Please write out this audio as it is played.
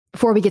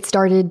Before we get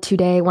started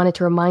today, I wanted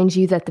to remind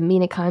you that the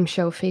Mina Kimes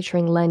Show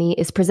featuring Lenny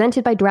is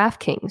presented by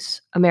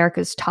DraftKings,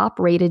 America's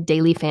top-rated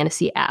daily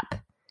fantasy app.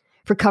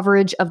 For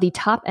coverage of the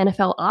top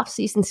NFL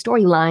offseason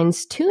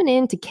storylines, tune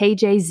in to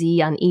KJZ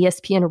on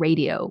ESPN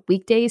Radio,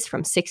 weekdays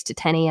from 6 to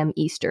 10 a.m.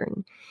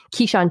 Eastern.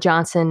 Keyshawn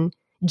Johnson,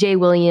 Jay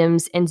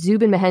Williams, and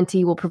Zubin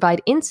Mehenti will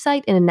provide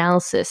insight and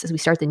analysis as we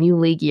start the new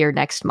league year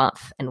next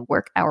month and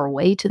work our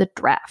way to the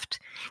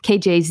draft.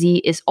 KJZ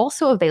is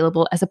also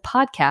available as a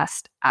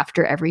podcast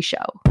after every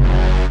show.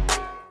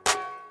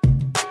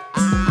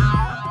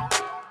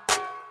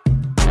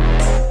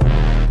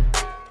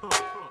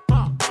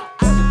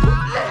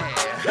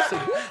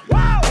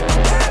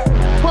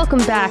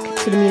 Welcome back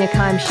to the Mina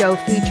Kimes Show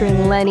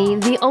featuring Lenny,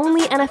 the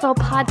only NFL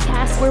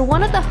podcast where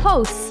one of the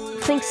hosts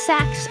thinks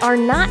sacks are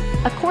not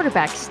a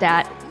quarterback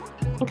stat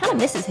and kind of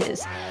misses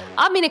his.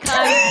 I'm Mina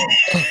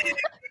Kimes.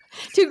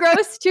 Too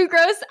gross?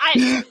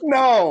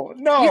 No,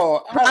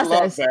 I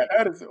love that.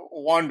 That is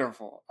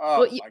wonderful.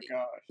 Oh, my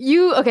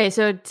gosh. Okay,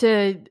 so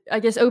to, I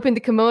guess, open the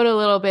kimono a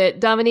little bit,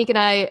 Dominique and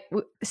I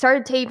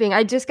started taping.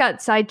 I just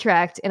got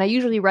sidetracked, and I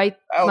usually write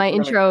my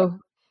intro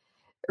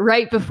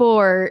right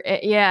before.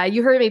 Yeah,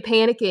 you heard me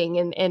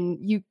panicking, and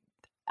you.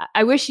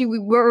 I wish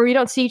we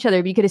don't see each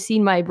other, but you could have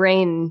seen my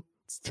brain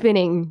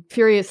spinning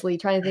furiously,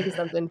 trying to think of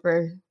something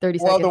for 30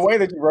 seconds. Well, the way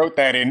that you wrote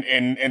that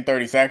in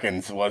 30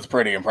 seconds was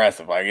pretty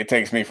impressive. Like, it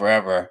takes me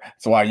forever.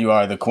 That's why you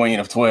are the queen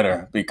of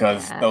Twitter,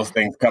 because those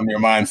things come to your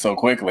mind so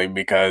quickly,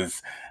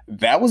 because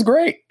that was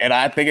great. And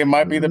I think it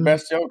might be the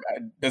best joke.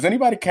 Does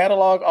anybody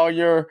catalog all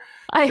your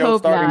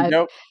show-starting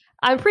jokes?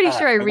 I'm pretty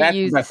sure I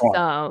reused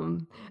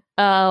some.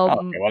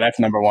 Okay, well, that's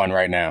number one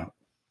right now.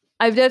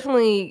 I've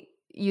definitely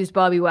used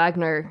Bobby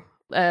Wagner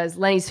as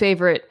Lenny's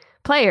favorite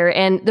player.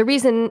 And the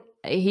reason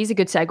he's a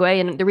good segue,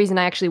 and the reason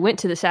I actually went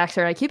to the sacks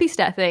or QB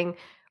stat thing,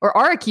 or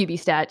our QB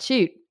stat,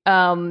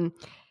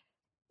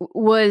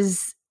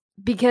 was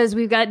because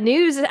we've got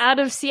news out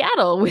of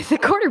Seattle with a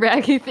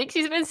quarterback who thinks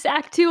he's been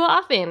sacked too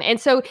often. And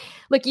so,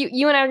 look,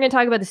 you and I are going to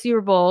talk about the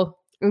Super Bowl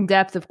in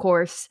depth, of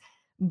course,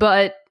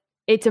 but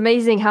it's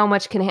amazing how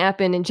much can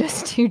happen in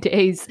just 2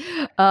 days.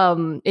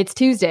 It's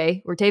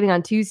Tuesday. We're taping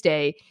on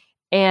Tuesday.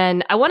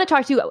 And I want to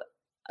talk to you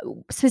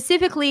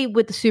specifically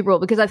with the Super Bowl,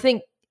 because I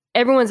think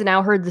everyone's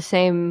now heard the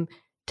same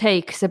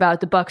takes about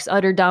the Bucs'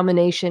 utter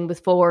domination with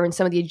 4 and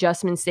some of the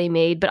adjustments they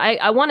made. But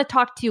I want to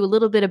talk to you a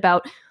little bit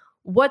about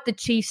what the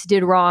Chiefs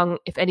did wrong,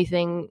 if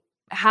anything,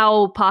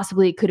 how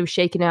possibly it could have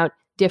shaken out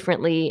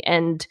differently,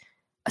 and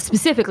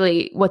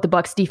specifically what the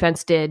Bucs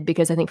defense did,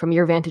 because I think from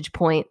your vantage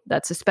point,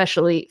 that's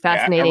especially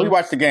fascinating. Yeah, we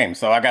watched the game,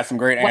 so I got some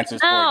great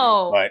answers for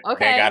you, but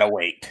okay. They gotta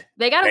wait.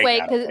 They gotta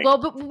wait,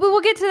 but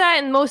we'll get to that,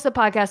 and most of the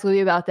podcast will be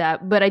about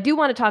that. But I do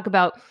want to talk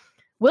about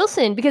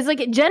Wilson, because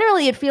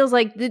generally it feels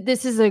like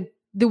this is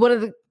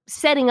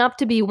setting up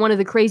to be one of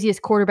the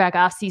craziest quarterback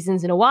off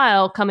seasons in a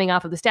while, coming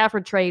off of the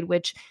Stafford trade,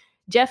 which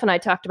Jeff and I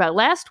talked about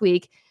last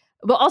week.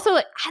 But also,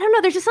 I don't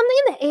know, there's just something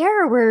in the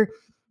air where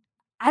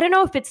I don't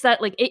know if it's that,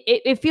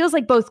 it feels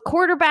like both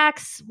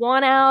quarterbacks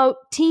want out,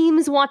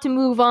 teams want to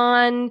move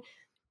on.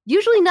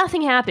 Usually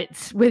nothing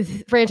happens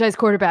with franchise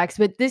quarterbacks,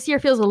 but this year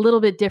feels a little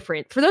bit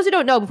different. For those who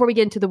don't know, before we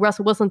get into the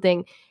Russell Wilson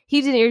thing,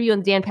 he did an interview on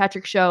the Dan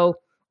Patrick Show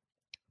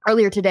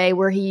earlier today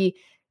where he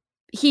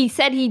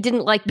said he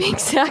didn't like being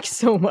sacked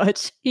so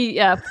much. He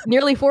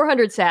nearly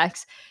 400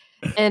 sacks.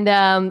 And,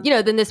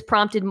 then this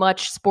prompted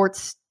much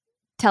sports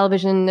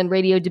television and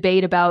radio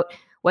debate about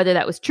whether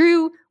that was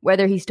true,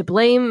 whether he's to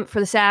blame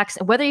for the sacks,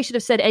 and whether he should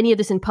have said any of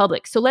this in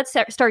public. So let's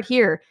start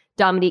here,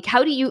 Dominique.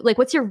 How do you,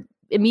 what's your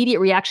immediate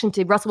reaction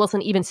to Russell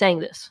Wilson even saying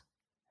this?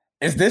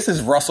 This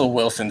is Russell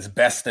Wilson's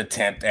best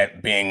attempt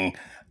at being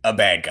a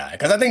bad guy?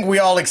 Because I think we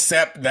all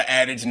accept the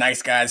adage,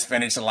 nice guys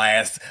finish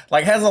last,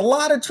 has a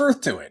lot of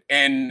truth to it.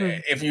 And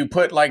if you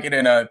put it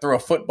in through a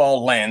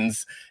football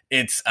lens,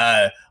 it's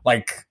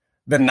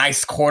the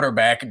nice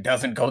quarterback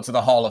doesn't go to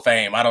the Hall of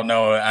Fame. I don't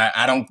know.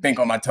 I don't think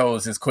on my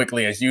toes as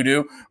quickly as you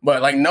do,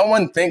 but no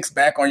one thinks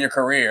back on your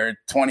career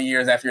 20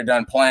 years after you're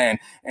done playing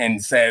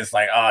and says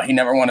he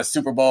never won a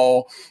Super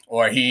Bowl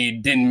or he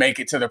didn't make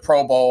it to the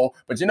Pro Bowl.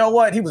 But you know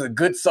what? He was a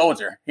good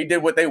soldier. He did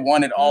what they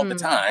wanted all the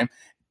time.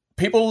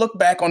 People look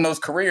back on those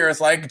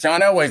careers like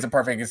John Elway's a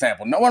perfect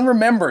example. No one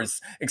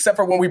remembers, except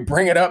for when we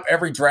bring it up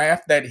every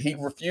draft, that he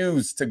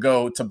refused to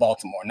go to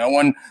Baltimore. No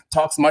one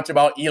talks much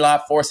about Eli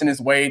forcing his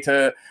way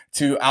to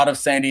out of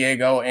San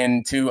Diego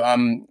and to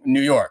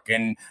New York.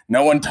 And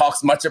no one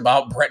talks much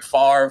about Brett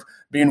Favre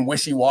being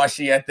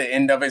wishy-washy at the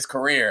end of his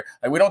career.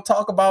 We don't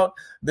talk about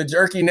the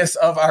jerkiness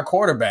of our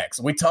quarterbacks.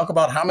 We talk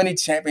about how many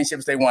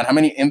championships they won, how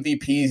many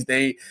MVPs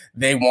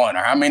they won,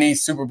 or how many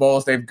Super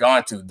Bowls they've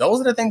gone to. Those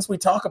are the things we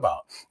talk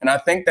about. And I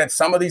think that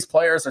some of these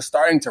players are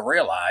starting to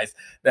realize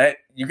that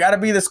you got to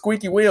be the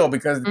squeaky wheel,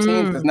 because the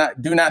team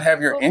do not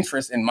have your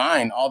interests in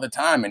mind all the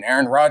time. And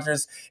Aaron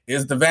Rodgers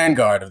is the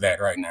vanguard of that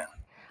right now.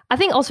 I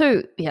think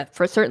also,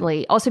 for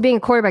certainly, also being a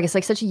quarterback is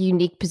such a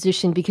unique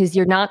position, because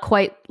you're not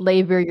quite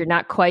labor, you're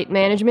not quite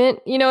management.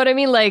 You know what I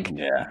mean?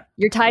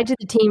 You're tied to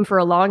the team for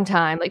a long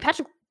time.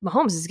 Patrick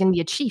Mahomes is going to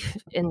be a Chief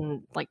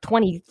in like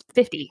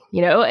 2050,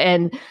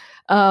 and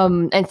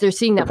they're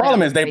seeing that. The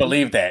problem is they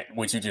believe that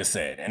what you just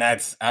said, and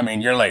that's, I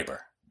mean, you're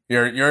labor.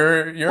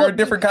 You're a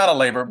different kind of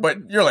labor,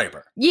 but you're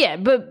labor. Yeah,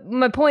 but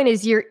my point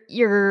is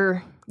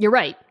you're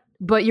right,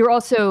 but you're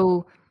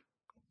also,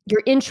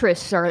 your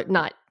interests are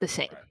not the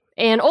same. Right.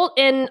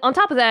 And on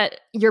top of that,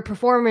 your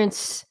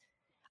performance,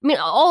 I mean,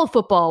 all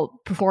football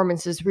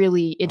performance is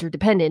really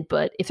interdependent,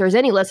 but if there's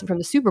any lesson from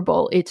the Super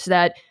Bowl, it's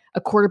that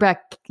a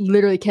quarterback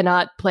literally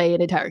cannot play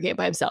an entire game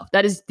by himself.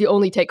 That is the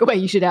only takeaway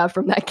you should have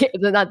from that game.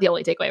 Not the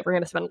only takeaway. We're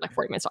going to spend like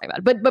 40 minutes talking about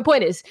it. But my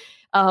point is,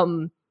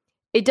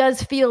 it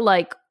does feel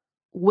like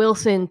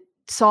Wilson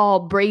saw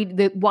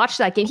Brady, watched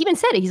that game. He even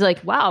said it. He's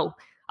like, wow,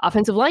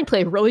 offensive line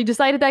play really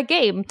decided that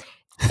game.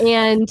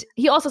 And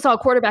he also saw a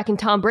quarterback in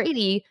Tom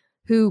Brady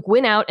who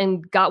went out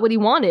and got what he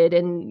wanted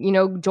and,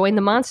 joined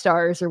the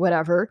Monstars or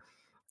whatever.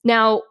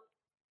 Now,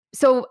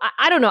 so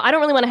I don't know. I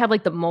don't really want to have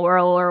like the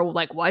moral or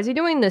like, why is he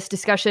doing this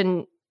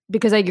discussion?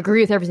 Because I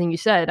agree with everything you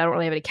said. I don't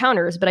really have any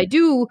counters, but I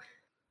do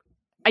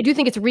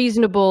think it's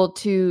reasonable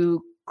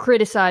to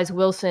criticize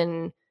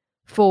Wilson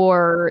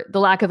for the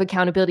lack of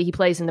accountability he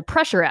plays in the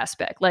pressure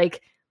aspect.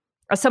 Like,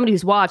 as somebody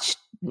who's watched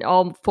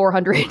all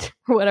 400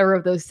 or whatever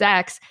of those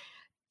sacks,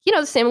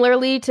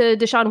 similarly to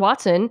Deshaun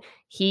Watson,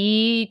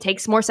 he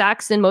takes more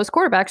sacks than most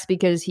quarterbacks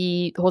because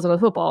he holds on to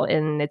the football,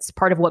 and it's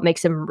part of what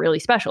makes him really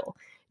special.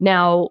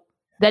 Now,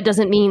 that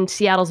doesn't mean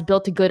Seattle's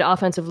built a good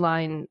offensive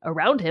line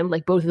around him.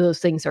 Like, both of those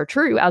things are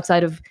true.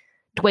 Outside of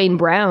Dwayne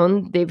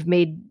Brown, they've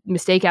made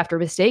mistake after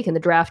mistake in the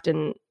draft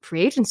and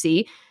free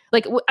agency.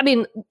 Like, I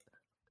mean,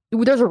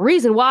 there's a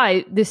reason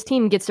why this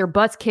team gets their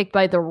butts kicked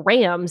by the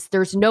Rams.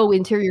 There's no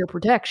interior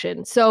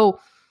protection. So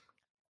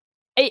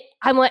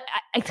I'm like,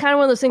 I kind of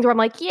one of those things where I'm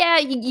like, yeah,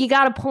 you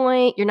got a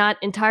point. You're not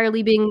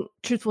entirely being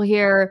truthful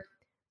here,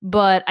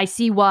 but I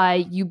see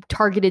why you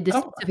targeted this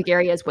specific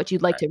area as what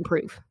you'd like to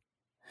improve.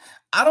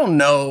 I don't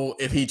know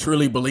if he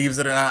truly believes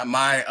it or not.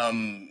 My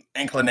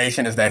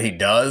inclination is that he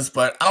does,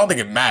 but I don't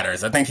think it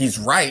matters. I think he's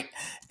right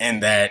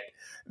in that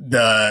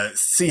the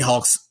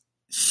Seahawks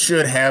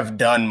should have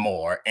done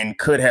more and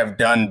could have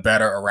done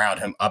better around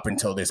him up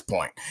until this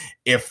point.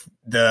 If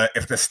the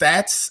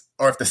stats,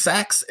 or if the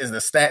sacks is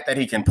the stat that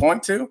he can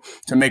point to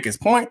make his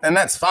point, then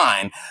that's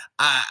fine.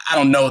 I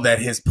don't know that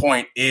his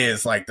point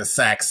is like the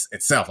sacks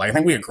itself. Like, I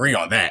think we agree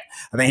on that.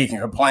 I think he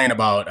can complain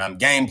about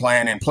game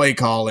plan and play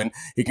call, and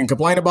he can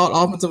complain about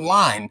offensive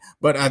line.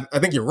 But I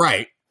think you're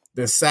right.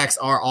 The sacks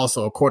are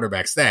also a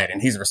quarterback stat,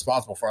 and he's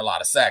responsible for a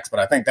lot of sacks.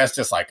 But I think that's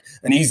just like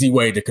an easy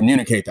way to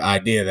communicate the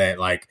idea that,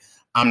 like,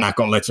 I'm not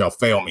going to let y'all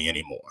fail me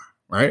anymore.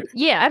 Right?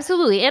 Yeah,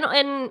 absolutely.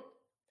 And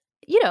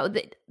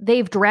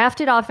they've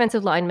drafted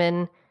offensive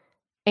linemen.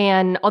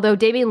 And although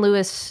Damian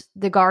Lewis,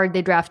 the guard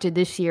they drafted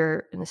this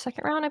year in the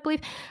second round, I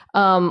believe,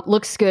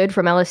 looks good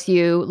from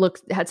LSU,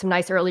 had some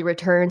nice early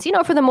returns.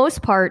 For the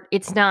most part,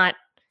 it's not,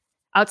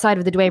 outside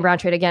of the Dwayne Brown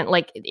trade again,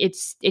 like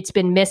it's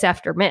been miss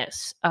after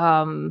miss.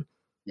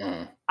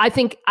 I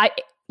think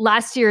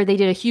last year they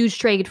did a huge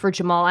trade for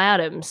Jamal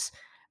Adams.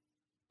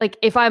 Like,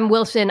 if I'm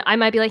Wilson, I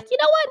might be like, you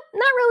know what?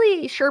 Not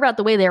really sure about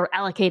the way they're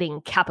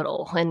allocating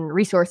capital and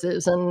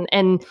resources,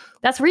 and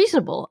that's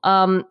reasonable.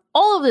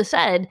 All of this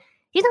said,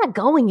 he's not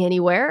going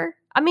anywhere.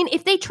 I mean,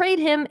 if they trade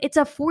him, it's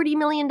a $40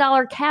 million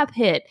cap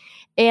hit.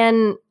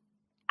 And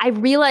I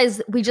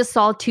realize we just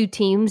saw two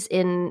teams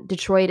in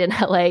Detroit and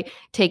LA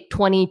take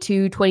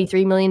 $22,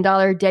 $23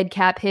 million dead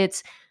cap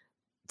hits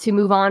to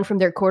move on from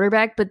their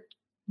quarterback. But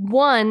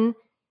one,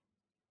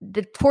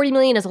 the $40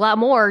 million is a lot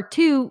more.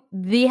 Two,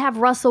 they have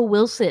Russell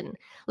Wilson.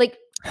 Like,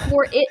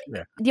 for it,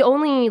 the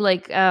only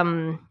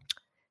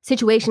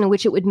situation in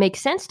which it would make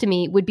sense to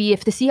me would be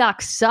if the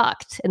Seahawks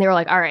sucked and they were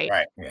like, all right.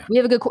 We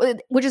have a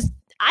good, which is,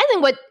 I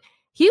think, what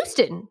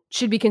Houston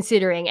should be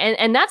considering.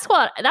 And that's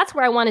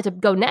where I wanted to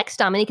go next,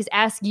 Dominique, is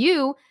ask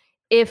you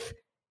if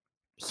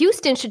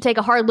Houston should take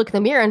a hard look in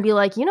the mirror and be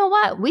like, you know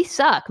what? We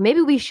suck.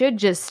 Maybe we should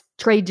just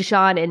trade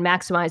Deshaun and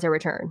maximize our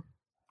return.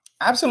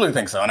 I absolutely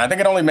think so. And I think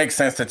it only makes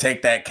sense to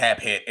take that cap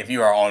hit if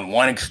you are on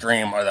one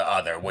extreme or the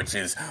other, which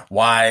is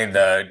why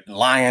the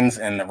Lions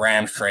and the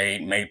Rams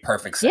trade made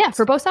perfect sense. Yeah,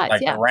 for both sides.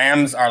 Like, the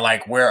Rams are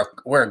like, we're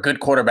a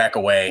good quarterback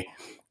away.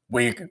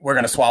 We're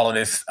going to swallow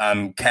this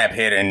cap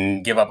hit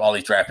and give up all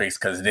these draft picks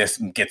because this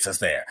gets us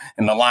there.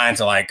 And the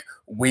Lions are like,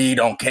 we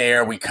don't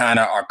care. We kind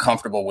of are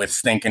comfortable with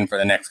stinking for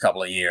the next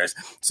couple of years.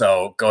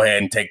 So go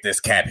ahead and take this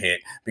cap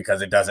hit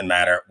because it doesn't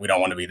matter. We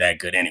don't want to be that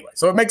good anyway.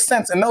 So it makes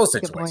sense in those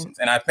situations.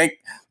 And I think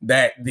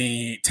that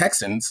the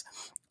Texans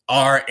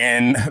are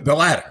in the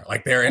latter.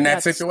 Like, they're in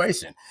that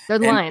situation. They're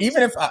the Lions.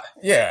 Even if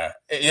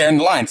in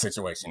the Lions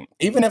situation,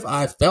 even if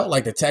I felt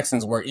like the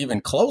Texans were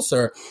even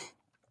closer,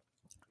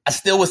 I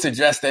still would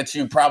suggest that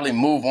you probably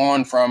move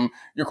on from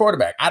your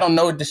quarterback. I don't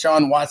know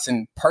Deshaun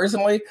Watson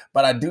personally,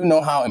 but I do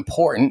know how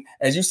important,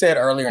 as you said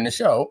earlier in the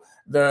show,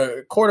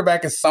 the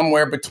quarterback is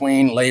somewhere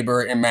between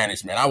labor and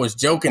management. I was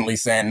jokingly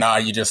saying, nah,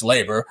 you just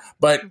labor,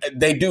 but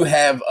they do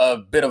have a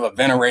bit of a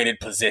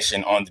venerated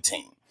position on the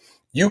team.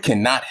 you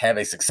cannot have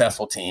a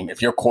successful team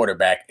if your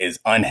quarterback is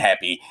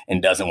unhappy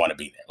and doesn't want to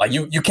be there. Like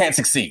you can't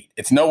succeed.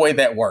 It's no way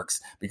that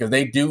works because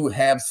they do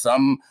have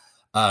some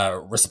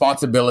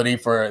responsibility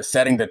for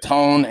setting the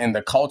tone and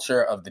the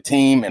culture of the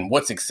team and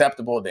what's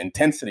acceptable, the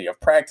intensity of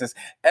practice,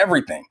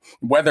 everything,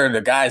 whether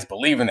the guys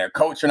believe in their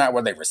coach or not,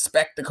 whether they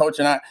respect the coach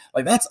or not.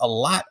 Like that's a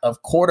lot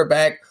of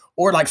quarterback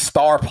or like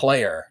star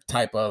player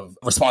type of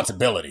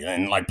responsibility.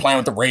 And like playing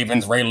with the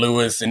Ravens, Ray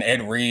Lewis and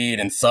Ed Reed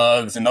and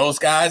Suggs and those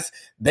guys,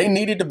 they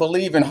needed to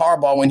believe in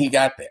Harbaugh when he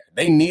got there.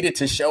 They needed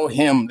to show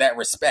him that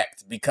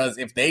respect because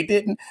if they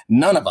didn't,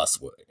 none of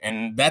us would.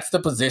 And that's the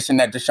position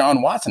that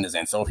Deshaun Watson is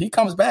in. So if he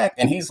comes back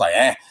and he's like,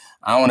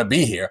 I don't want to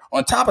be here,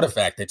 on top of the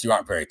fact that you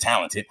aren't very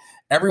talented,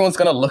 everyone's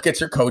going to look at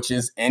your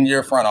coaches in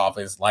your front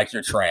office like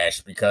you're trash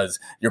because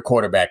your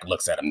quarterback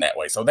looks at them that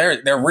way. So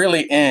they're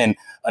really in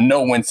a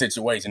no-win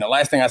situation. The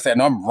last thing I said,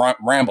 I'm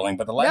rambling,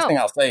 but the last thing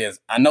I'll say is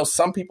I know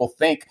some people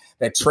think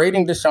that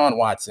trading Deshaun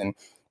Watson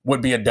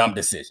would be a dumb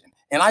decision.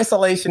 In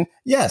isolation,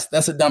 yes,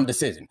 that's a dumb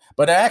decision.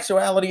 But in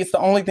actuality, it's the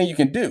only thing you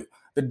can do.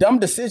 The dumb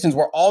decisions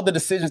were all the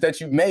decisions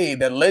that you made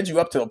that led you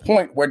up to the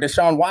point where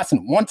Deshaun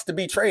Watson wants to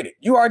be traded.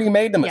 You already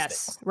made the mistake.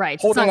 Yes, right.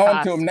 Holding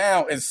on to him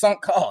now is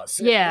sunk cost.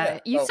 Yeah,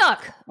 you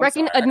suck.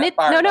 Admit.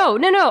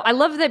 No. I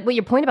love that. What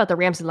your point about the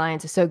Rams and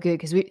Lions is so good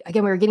because we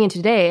were getting into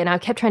today, and I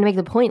kept trying to make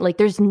the point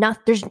like I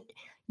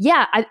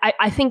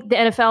think the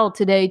NFL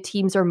today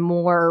teams are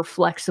more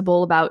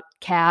flexible about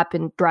cap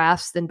and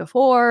drafts than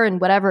before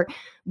and whatever.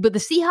 But the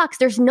Seahawks,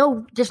 there's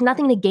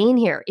nothing to gain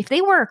here. If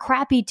they were a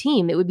crappy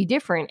team, it would be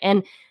different.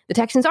 And the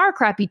Texans are a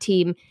crappy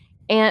team.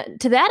 And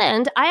to that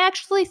end, I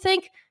actually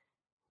think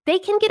they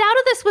can get out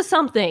of this with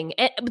something.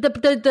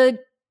 The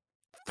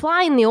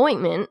fly in the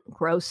ointment,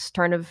 gross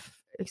turn of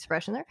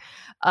expression there,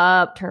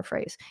 turn of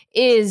phrase,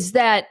 is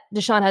that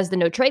Deshaun has the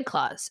no trade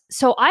clause.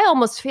 So I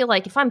almost feel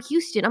like if I'm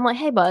Houston, I'm like,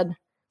 hey, bud,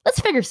 let's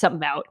figure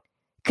something out.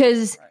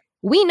 Because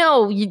we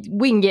know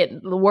we can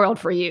get the world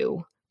for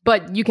you,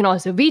 but you can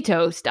also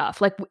veto stuff.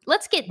 Like,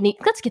 let's get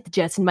the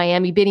Jets and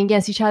Miami bidding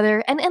against each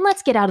other, and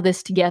let's get out of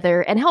this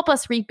together and help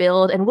us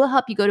rebuild, and we'll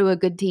help you go to a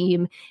good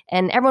team,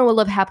 and everyone will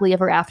live happily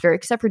ever after,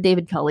 except for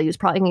David Culley, who's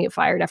probably going to get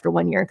fired after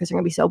 1 year because they're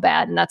going to be so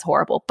bad, and that's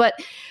horrible. But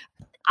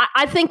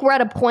I think we're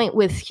at a point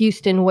with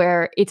Houston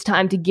where it's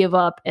time to give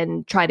up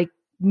and try to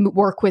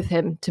work with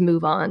him to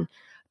move on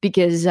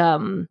because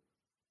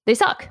they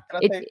suck.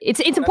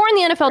 It's important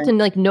in the NFL to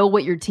like know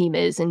what your team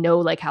is and know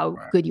like how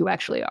good you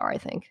actually are, I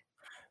think.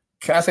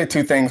 Can I say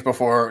two things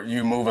before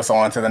you move us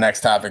on to the next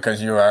topic?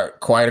 Because you are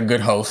quite a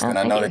good host, and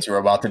I know that you were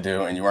about to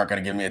do, and you weren't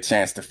going to give me a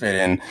chance to fit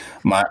in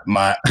my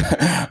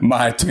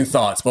my two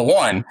thoughts. But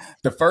one,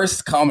 the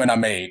first comment I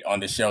made on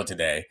the show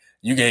today,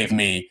 you gave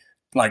me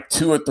like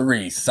 2 or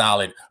 3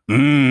 solid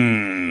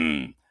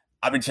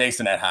I've been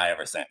chasing that high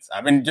ever since.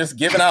 I've been just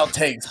giving out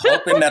takes,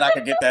 hoping that I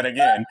could get that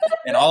again.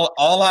 And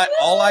all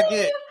I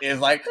get is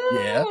like,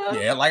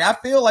 yeah. Like I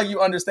feel like you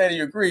understand and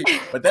you agree.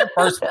 But that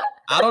first one,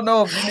 I don't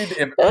know if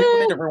people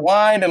need to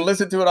rewind and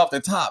listen to it off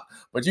the top.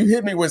 But you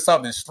hit me with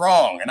something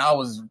strong, and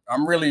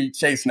I'm really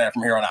chasing that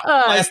from here on out.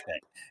 Last thing,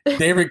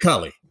 David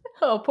Culley.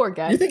 Oh, poor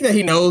guy. You think that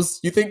he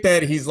knows? You think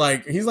that he's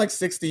like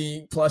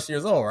 60 plus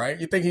years old, right?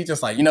 You think he's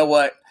just like, you know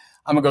what?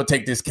 I'm gonna go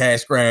take this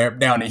cash grab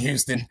down to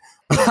Houston.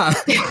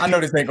 I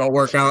know this ain't gonna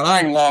work out. I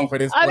ain't long for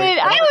this. I would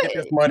get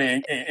this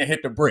money and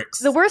hit the bricks.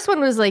 The worst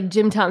one was like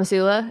Jim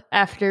Tomsula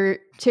after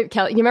Chip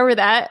Kelly. You remember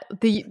that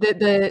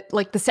the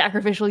like the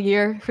sacrificial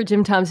year for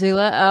Jim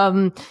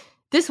Tomsula.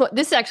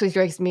 This actually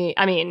strikes me.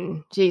 I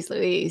mean, geez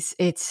Louise,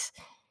 I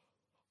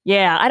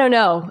don't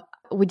know.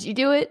 Would you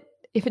do it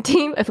if a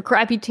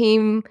crappy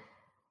team?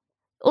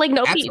 Like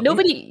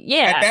nobody.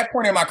 Yeah. At that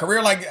point in my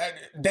career, like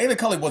David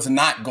Culley was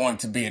not going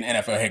to be an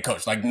NFL head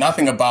coach. Like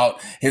nothing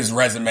about his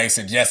resume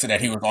suggested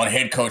that he was on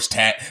head coach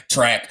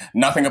track.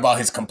 Nothing about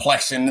his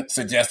complexion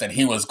suggests that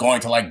he was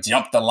going to like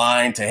jump the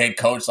line to head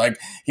coach. Like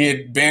he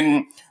had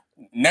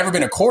never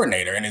been a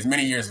coordinator in his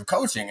many years of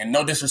coaching. And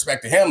no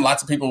disrespect to him,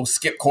 lots of people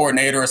skip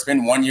coordinator or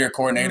spend 1 year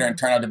coordinator and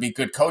turn out to be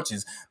good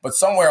coaches. But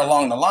somewhere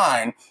along the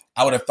line,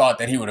 I would have thought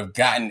that he would have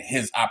gotten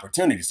his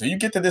opportunity. So you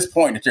get to this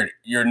point that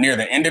you're near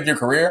the end of your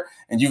career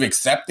and you've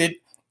accepted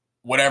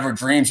whatever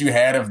dreams you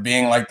had of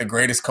being like the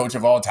greatest coach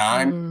of all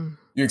time.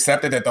 You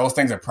accepted that those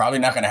things are probably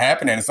not going to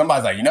happen. And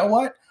somebody's like, you know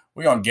what?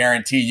 We're going to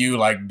guarantee you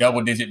like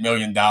double-digit $1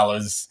 million.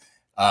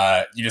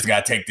 You just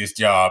got to take this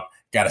job,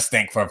 got to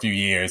stink for a few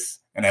years,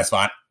 and that's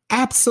fine.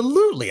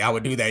 Absolutely, I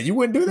would do that. You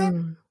wouldn't do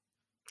that?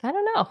 I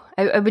don't know.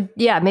 I would,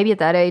 maybe at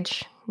that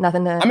age,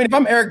 nothing to... I mean, if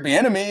I'm Eric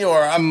Bieniemy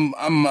or I'm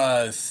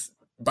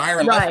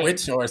Byron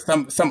Leftwich or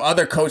some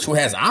other coach who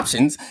has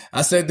options.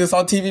 I said this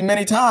on TV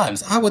many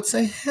times. I would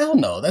say, hell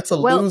no, that's a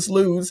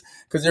lose-lose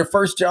because your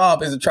first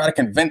job is to try to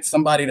convince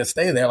somebody to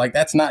stay there. Like,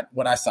 that's not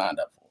what I signed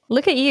up for.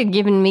 Look at you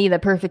giving me the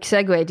perfect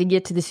segue to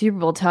get to the Super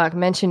Bowl talk,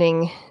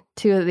 mentioning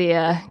 2 of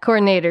the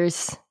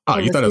coordinators. Oh,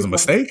 you thought it was a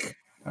mistake?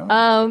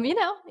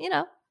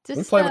 Just,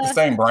 we play with the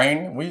same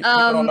brain. We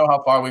don't know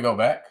how far we go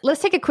back.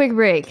 Let's take a quick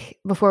break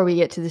before we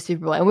get to the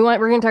Super Bowl. And we're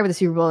going to talk about the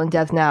Super Bowl in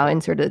depth now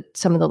and sort of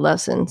some of the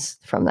lessons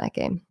from that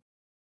game.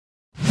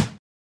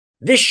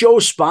 This show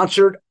is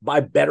sponsored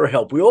by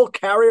BetterHelp. We all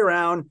carry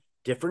around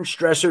different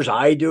stressors.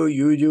 I do,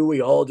 you do,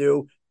 we all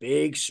do,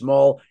 big,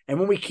 small. And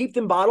when we keep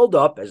them bottled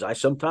up, as I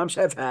sometimes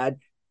have had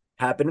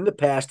happen in the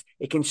past,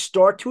 it can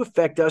start to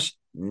affect us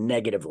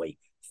negatively.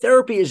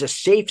 Therapy is a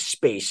safe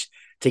space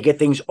to get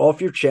things off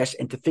your chest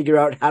and to figure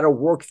out how to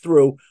work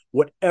through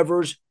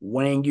whatever's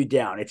weighing you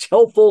down. It's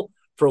helpful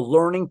for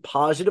learning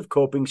positive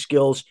coping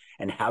skills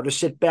and how to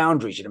set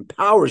boundaries. It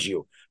empowers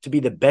you to be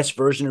the best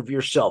version of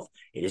yourself.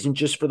 It isn't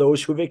just for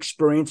those who've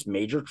experienced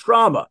major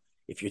trauma.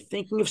 If you're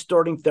thinking of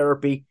starting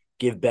therapy,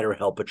 give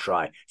BetterHelp a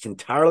try. It's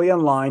entirely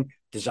online,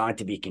 designed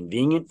to be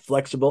convenient,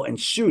 flexible, and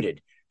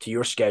suited to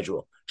your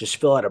schedule. Just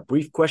fill out a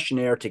brief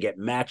questionnaire to get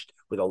matched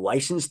with a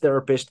licensed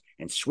therapist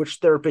and switch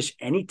therapists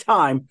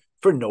anytime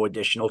for no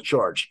additional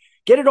charge.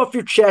 Get it off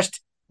your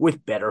chest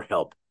with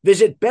BetterHelp.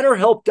 Visit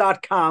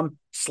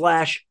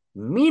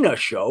BetterHelp.com/Mina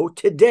Show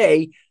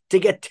today to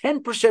get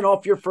 10%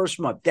 off your first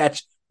month.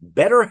 That's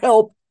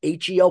BetterHelp,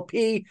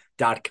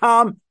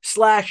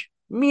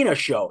 HELP.com/Mina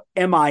Show,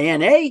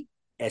 MINASHOW.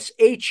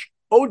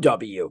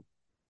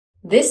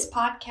 This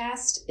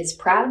podcast is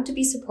proud to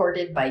be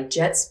supported by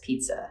Jets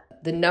Pizza,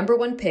 the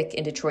 #1 pick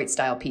in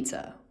Detroit-style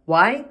pizza.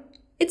 Why?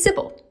 It's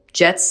simple.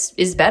 Jets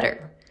is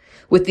better.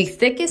 With the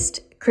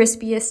thickest,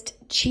 crispiest,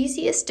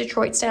 cheesiest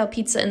Detroit-style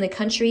pizza in the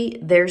country,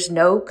 there's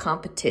no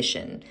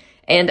competition.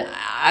 And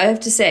I have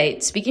to say,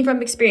 speaking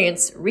from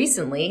experience,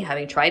 recently,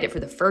 having tried it for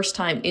the first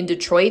time in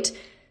Detroit,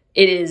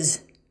 it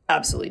is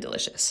absolutely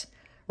delicious.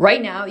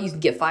 Right now, you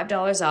can get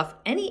 $5 off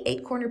any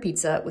 8-corner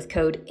pizza with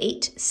code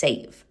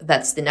 8SAVE.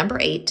 That's the number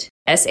 8,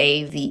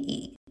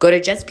 SAVE. Go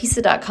to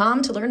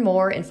jetspizza.com to learn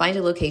more and find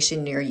a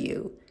location near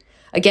you.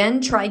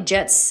 Again, try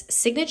Jet's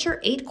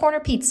signature 8-corner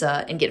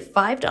pizza and get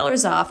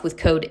 $5 off with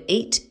code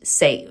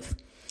 8SAVE.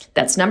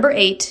 That's number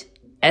 8,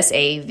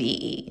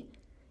 SAVE.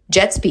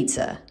 Jet's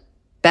Pizza.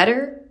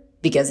 Better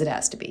because it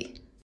has to be.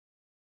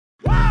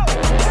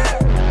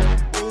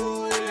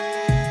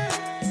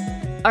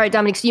 All right,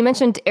 Dominic, so you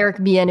mentioned Eric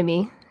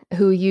Bieniemy,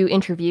 who you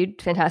interviewed.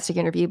 Fantastic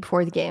interview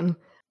before the game.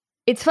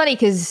 It's funny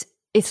because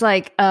it's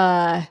like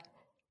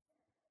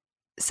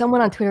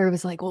someone on Twitter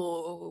was like,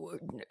 "Oh,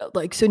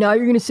 like so now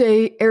you're gonna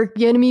say Eric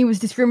Bieniemy was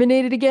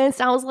discriminated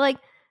against?" I was like,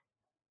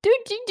 "Dude,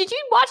 did you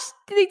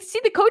see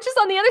the coaches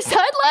on the other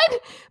sideline?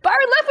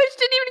 Byron Leftwich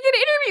didn't even get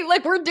an interview.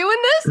 Like we're doing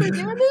this. It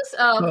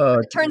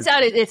turns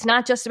out it's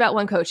not just about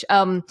one coach.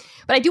 But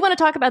I do want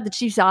to talk about the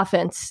Chiefs'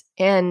 offense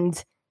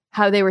and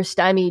how they were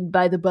stymied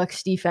by the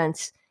Bucs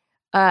defense,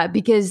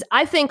 because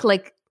I think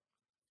like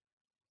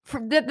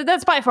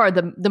that's by far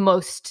the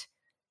most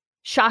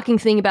shocking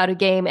thing about a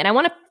game. And I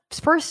want to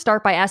first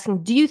start by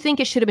asking, do you think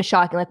it should have been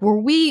shocking? Like, were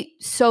we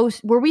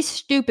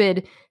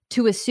stupid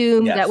to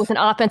assume that with an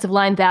offensive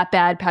line that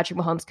bad, Patrick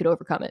Mahomes could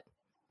overcome it?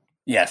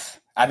 Yes,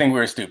 I think we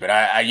were stupid.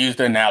 I used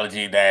the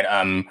analogy that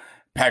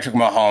Patrick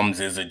Mahomes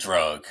is a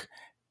drug,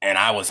 and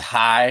I was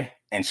high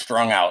and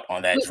strung out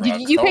on that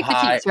drug. You picked the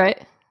Chiefs, right?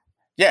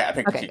 Yeah, I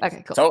picked the Chiefs.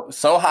 Okay, cool.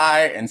 So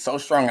high and so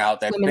strung out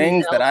that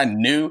things that I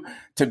knew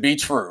to be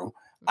true,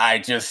 I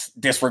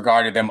just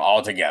disregarded them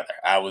altogether.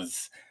 And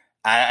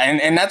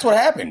that's what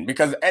happened,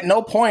 because at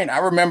no point, I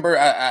remember,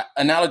 I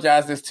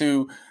analogized this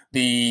to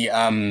the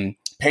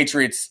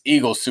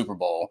Patriots-Eagles Super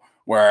Bowl,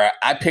 where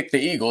I picked the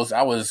Eagles.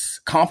 I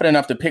was confident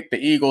enough to pick the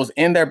Eagles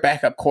in their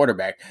backup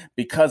quarterback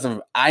because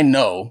I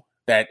know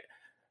that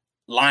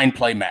line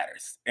play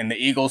matters. And the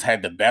Eagles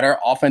had the better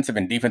offensive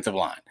and defensive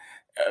line.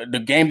 The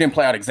game didn't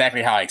play out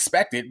exactly how I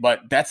expected,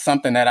 but that's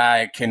something that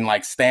I can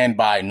stand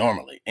by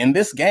normally. In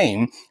this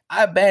game,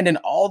 I abandoned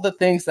all the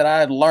things that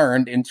I had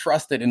learned and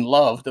trusted and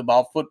loved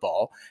about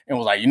football and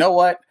was like, you know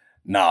what?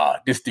 Nah,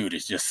 this dude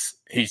he's just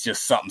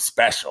something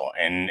special.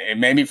 And it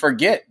made me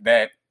forget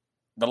that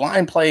the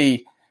line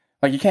play,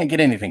 you can't get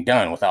anything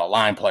done without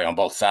line play on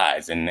both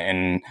sides.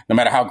 And no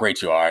matter how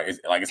great you are,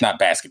 it's not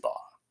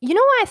basketball. You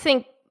know what I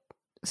think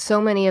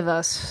so many of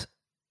us,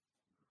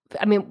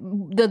 I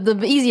mean,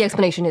 the easy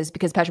explanation is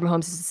because Patrick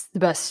Mahomes is the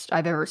best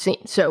I've ever seen.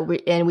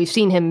 And we've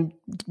seen him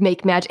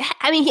make magic.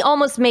 I mean, he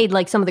almost made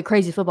some of the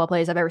crazy football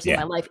plays I've ever seen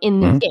in my life in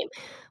this game.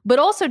 But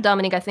also,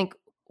 Dominic, I think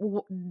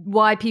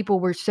why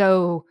people were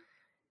so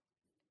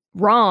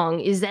wrong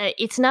is that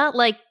it's not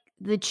like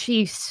the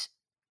Chiefs,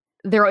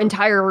 their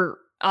entire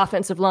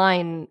offensive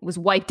line was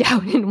wiped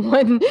out in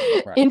one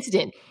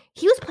incident.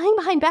 He was playing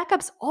behind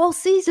backups all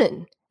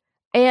season.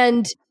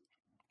 And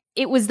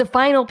it was the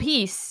final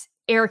piece,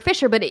 Eric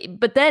Fisher,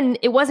 but then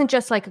it wasn't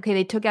just okay,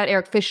 they took out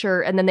Eric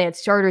Fisher and then they had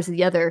starters at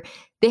the other.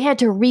 They had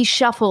to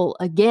reshuffle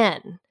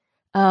again.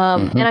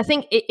 And I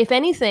think if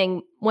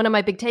anything, one of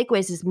my big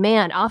takeaways is,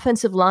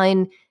 offensive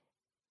line,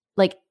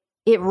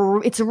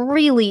 it's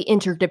really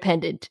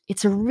interdependent.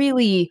 It's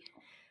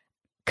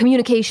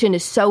communication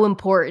is so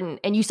important.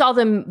 And you saw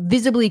them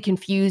visibly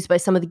confused by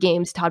some of the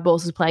games Todd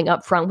Bowles was playing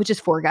up front, which is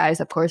 4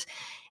 guys, of course.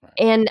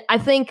 And I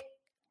think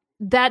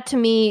that, to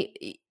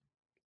me,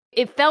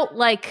 it felt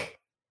like,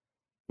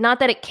 not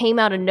that it came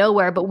out of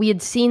nowhere, but we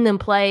had seen them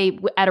play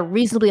at a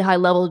reasonably high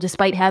level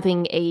despite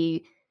having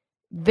a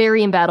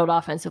very embattled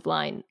offensive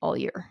line all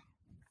year.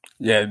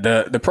 Yeah,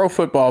 the Pro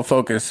Football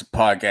Focus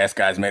podcast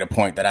guys made a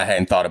point that I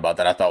hadn't thought about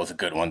that I thought was a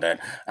good one that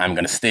I'm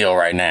going to steal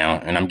right now,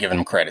 and I'm giving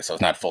them credit, so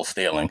it's not full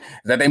stealing,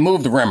 that they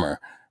moved the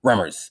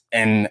rimmers.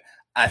 And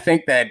I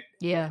think that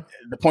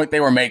the point they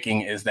were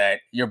making is that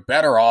you're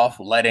better off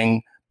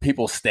letting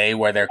people stay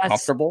where they're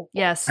comfortable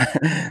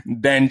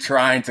than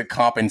trying to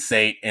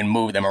compensate and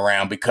move them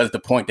around, because the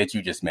point that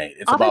you just made.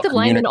 It's offensive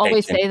linemen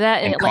always say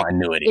that, and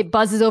continuity. It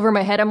buzzes over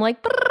my head. I'm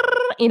like,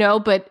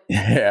 but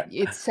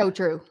it's so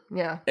true.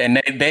 Yeah.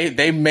 And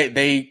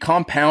they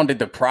compounded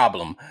the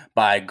problem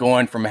by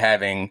going from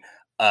having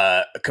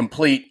a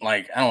complete,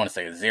 like, I don't want to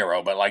say a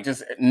zero, but like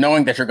just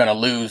knowing that you're going to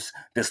lose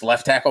this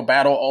left tackle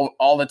battle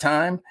all the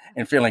time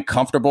and feeling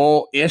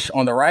comfortable-ish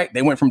on the right.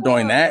 They went from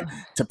doing that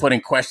to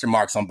putting question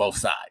marks on both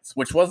sides,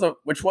 which was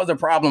a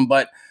problem.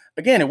 But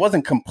again, it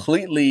wasn't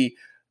completely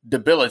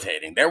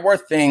debilitating. There were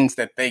things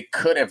that they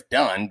could have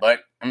done, but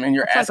I mean,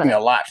 you're asking a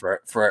lot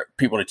for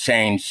people to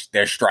change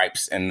their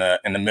stripes in the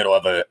middle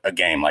of a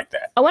game like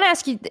that. I want to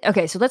ask you,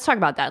 okay, so let's talk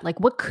about that. Like,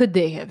 what could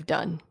they have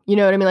done? You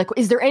know what I mean? Like,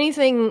 is there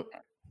anything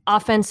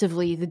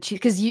offensively that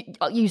because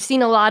you've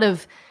seen a lot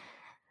of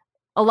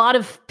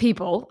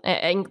people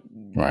and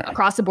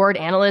across the board,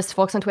 analysts,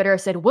 folks on Twitter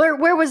have said,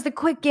 where was the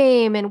quick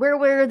game and where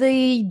were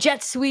the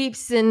jet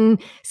sweeps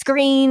and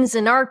screens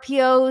and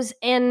RPOs?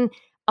 And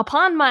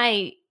upon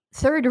my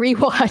third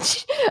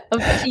rewatch of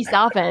the Chiefs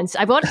offense,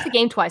 I've watched the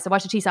game twice. I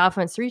watched the Chiefs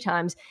offense 3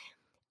 times.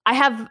 I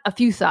have a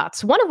few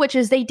thoughts. One of which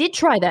is they did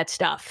try that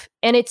stuff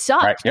and it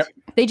sucked. Right, yep.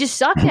 They just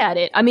sucked at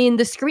it. I mean,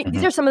 the screen,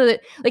 these are some of the,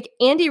 like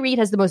Andy Reid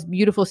has the most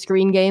beautiful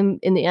screen game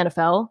in the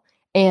NFL.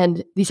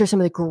 And these are some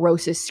of the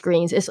grossest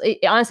screens.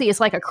 Honestly, it's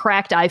like a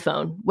cracked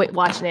iPhone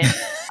watching it.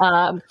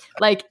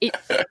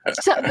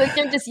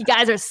 They're just, you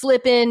guys are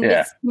slipping,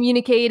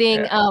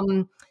 miscommunicating.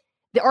 Yeah.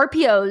 The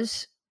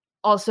RPOs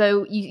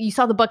also, you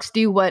saw the Bucs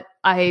do what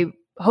I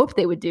hoped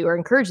they would do or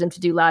encourage them to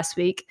do last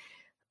week.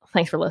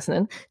 Thanks for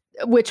listening.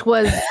 Which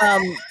was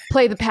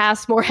play the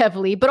pass more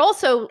heavily, but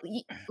also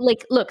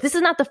like, look, this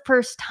is not the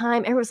first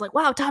time everyone's like,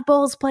 wow, Todd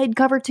Bowles played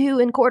cover 2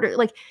 in quarter.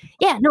 Like,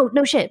 yeah,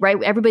 no shit,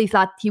 right? Everybody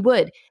thought he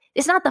would.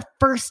 It's not the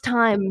first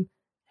time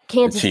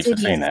Kansas City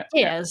has seen that.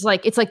 Yeah, it's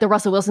like the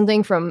Russell Wilson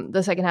thing from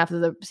the second half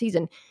of the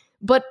season.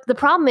 But the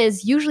problem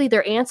is usually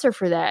their answer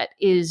for that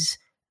is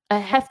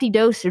a hefty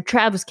dose of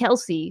Travis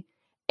Kelce.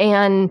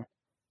 And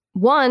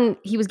one,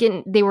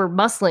 they were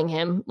muscling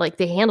him, like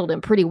they handled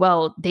him pretty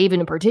well, David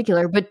in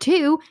particular. But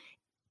 2,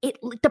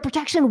 the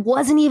protection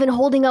wasn't even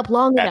holding up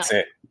long enough.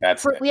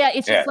 That's it. Yeah,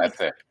 it's just like,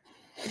 that's it.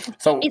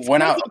 So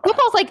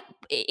football's like,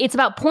 it's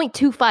about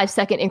 0.25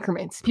 second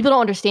increments. People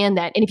don't understand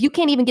that. And if you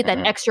can't even get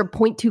that extra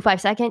 0.25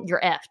 second,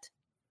 you're effed.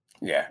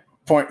 Yeah.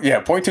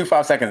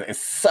 0.25 seconds is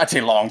such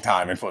a long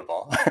time in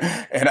football.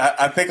 And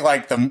I think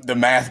like the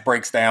math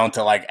breaks down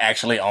to like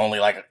actually only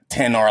like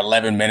 10 or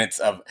 11 minutes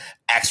of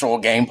actual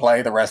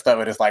gameplay. The rest of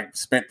it is like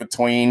spent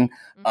between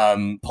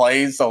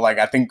plays. So like,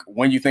 I think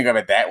when you think of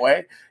it that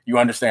way, you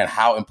understand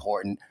how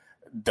important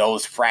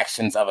those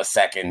fractions of a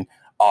second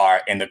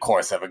are in the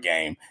course of a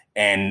game.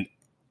 And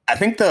I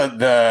think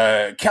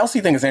the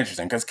Kelce thing is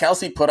interesting because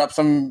Kelce put up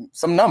some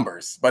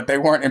numbers, but they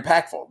weren't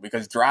impactful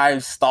because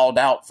drives stalled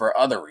out for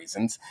other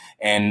reasons.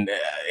 And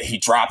he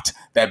dropped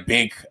that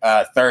big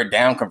third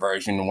down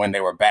conversion when they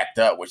were backed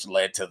up, which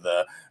led to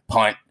the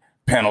punt,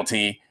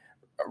 penalty,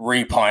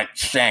 repunt,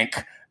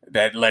 shank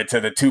that led to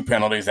the 2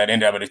 penalties that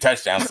ended up with a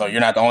touchdown. So you're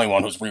not the only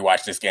one who's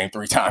rewatched this game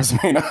 3 times.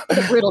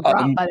 It's a brutal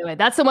drop, by the way.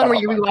 That's the one where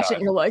you rewatch it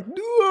and you're like,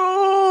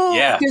 no.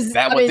 Yeah,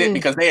 that was it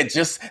because they had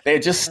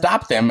just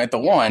stopped them at the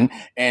 1,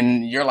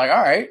 and you're like,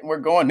 all right, we're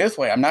going this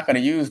way. I'm not going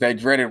to use that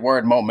dreaded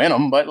word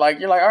momentum, but like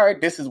you're like, all right,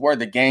 this is where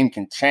the game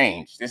can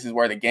change. This is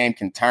where the game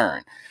can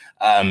turn.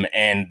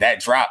 And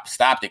that drop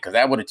stopped it because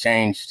that would have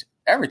changed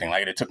everything.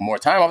 Like it took more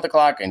time off the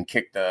clock and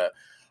kicked a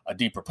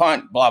deeper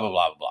punt. Blah blah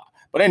blah blah blah.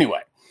 But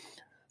anyway.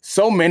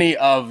 So many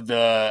of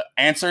the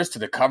answers to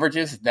the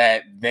coverages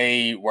that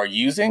they were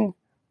using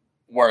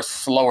were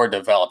slower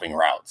developing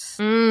routes.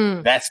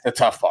 That's the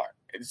tough part.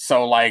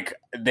 So like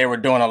they were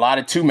doing a lot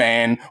of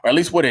 2-man, or at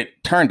least what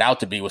it turned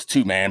out to be was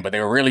 2-man, but they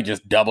were really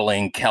just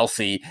doubling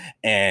Kelce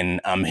and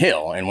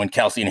Hill. And when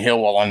Kelce and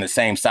Hill were on the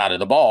same side of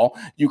the ball,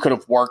 you could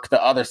have worked the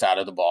other side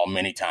of the ball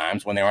many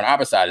times. When they were on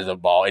opposite sides of the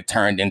ball, it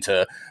turned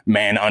into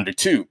man under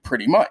 2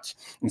 pretty much.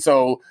 And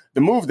so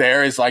the move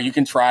there is like you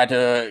can try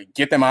to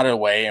get them out of the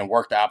way and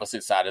work the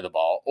opposite side of the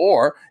ball,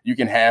 or you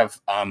can have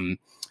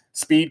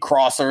speed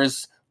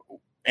crossers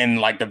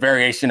and like the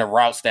variation of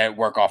routes that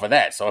work off of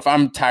that. So if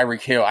I'm Tyreek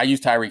Hill, I use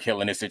Tyreek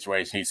Hill in this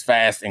situation. He's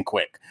fast and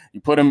quick.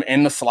 You put him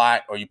in the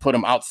slot or you put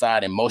him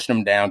outside and motion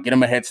him down, get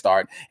him a head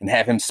start and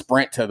have him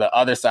sprint to the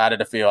other side of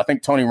the field. I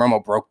think Tony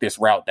Romo broke this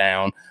route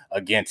down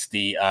against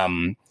the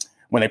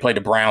when they played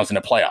the Browns in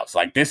the playoffs.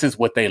 Like this is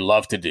what they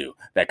love to do,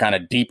 that kind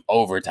of deep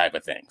over type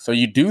of thing. So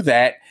you do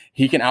that,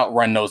 he can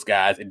outrun those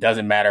guys. It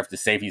doesn't matter if the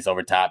safety's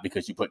over top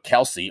because you put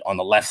Kelce on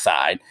the left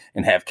side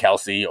and have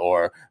Kelce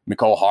or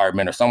Mecole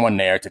Hardman or someone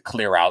there to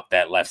clear out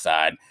that left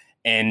side.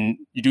 And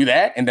you do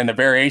that, and then the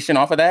variation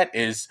off of that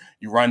is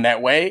you run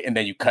that way, and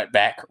then you cut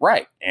back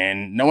right.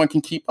 And no one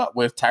can keep up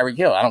with Tyreek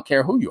Hill. I don't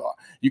care who you are.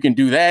 You can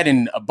do that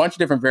in a bunch of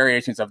different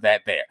variations of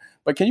that there.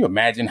 But can you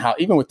imagine how,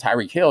 even with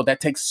Tyreek Hill, that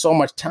takes so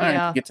much time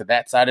to get to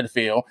that side of the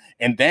field,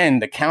 and then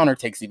the counter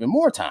takes even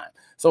more time.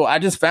 So I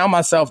just found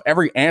myself,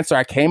 every answer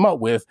I came up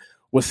with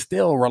was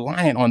still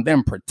reliant on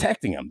them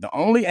protecting him. The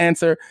only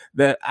answer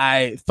that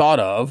I thought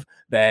of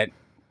that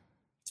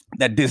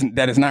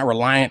is not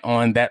reliant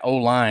on that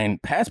O-line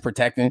pass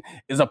protecting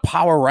is a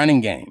power running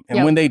game.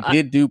 And when they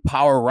did do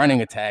power running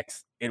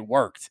attacks, it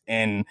worked.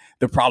 And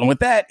the problem with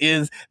that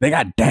is they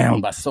got down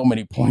by so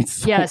many points.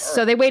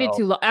 So they waited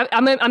too long.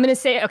 I'm going to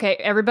say, okay,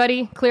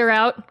 everybody clear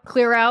out.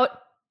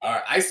 All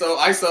right,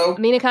 ISO.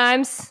 Mina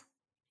Kimes,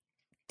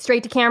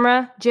 straight to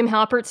camera, Jim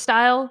Halpert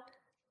style.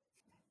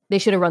 They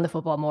should have run the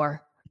football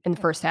more in the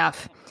first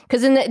half.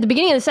 Because in the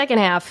beginning of the second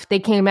half, they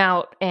came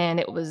out and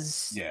it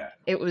was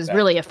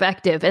really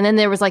effective. And then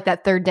there was like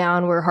that third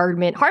down where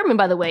Hardman,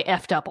 by the way,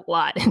 effed up a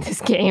lot in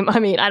this game. I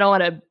mean, I don't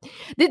want to.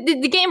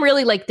 The game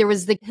really, like, there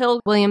was the Hill,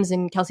 Williams,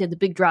 and Kelsey had the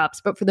big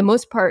drops, but for the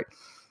most part,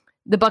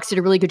 the Bucs did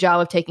a really good job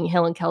of taking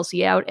Hill and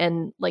Kelsey out,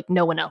 and like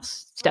no one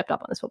else stepped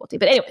up on this football team.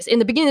 But anyways, in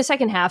the beginning of the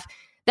second half,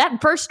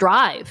 that first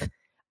drive,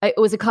 it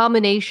was a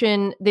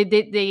combination.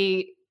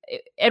 They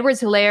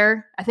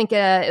Edwards-Helaire, I think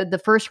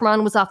the first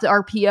run was off the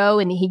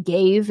RPO, and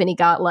he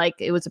got like,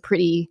 it was a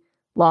pretty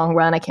long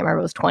run. I can't remember,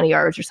 it was 20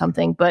 yards or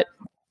something, but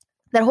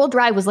that whole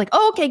drive was like,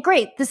 oh, okay,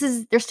 great.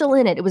 They're still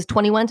in it. It was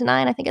 21-9,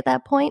 I think, at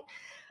that point.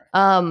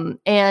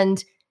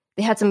 And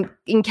they had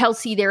in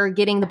Kelsey, they were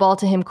getting the ball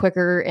to him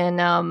quicker, and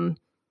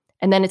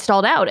then it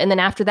stalled out. And then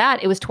after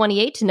that, it was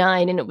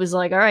 28-9, and it was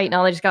like, all right,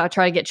 now they just got to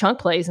try to get chunk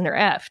plays, and they're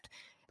effed.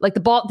 Like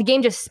the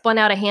game just spun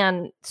out of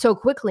hand so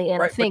quickly.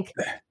 And right, I think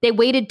they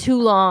waited too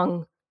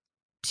long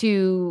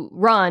to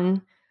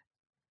run.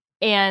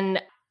 And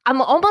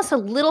I'm almost a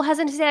little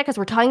hesitant to say that because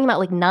we're talking about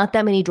like not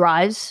that many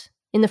drives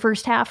in the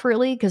first half,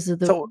 really, because of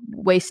the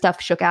way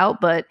stuff shook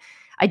out. But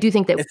I do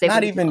think that it's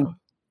not even.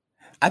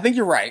 I think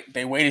you're right.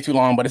 They waited too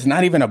long, but it's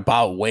not even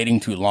about waiting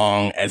too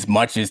long as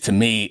much as, to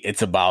me,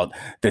 it's about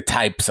the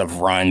types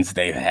of runs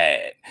they've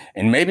had.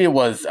 And maybe it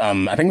was, I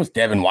think it was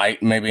Devin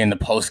White, maybe in the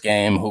post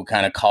game, who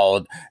kind of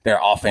called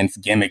their offense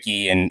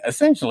gimmicky and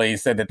essentially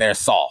said that they're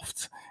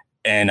soft,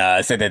 and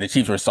said that the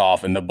Chiefs were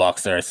soft and the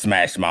Bucs are a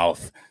smash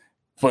mouth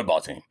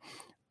football team.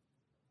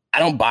 I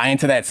don't buy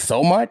into that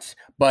so much,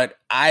 but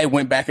I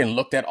went back and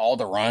looked at all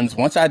the runs.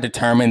 Once I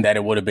determined that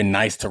it would have been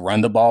nice to run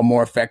the ball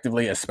more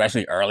effectively,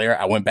 especially earlier,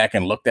 I went back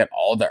and looked at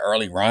all the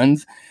early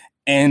runs,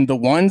 and the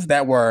ones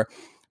that were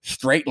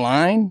straight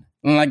line,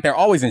 like, they're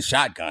always in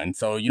shotgun,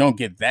 so you don't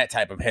get that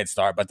type of head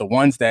start. But the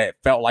ones that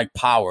felt like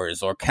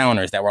powers or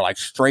counters that were like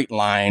straight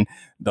line,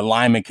 the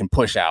lineman can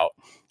push out,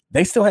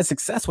 they still had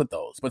success with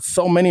those. But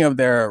so many of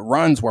their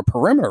runs were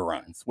perimeter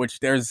runs, which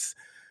there's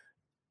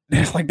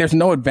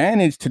no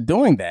advantage to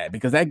doing that,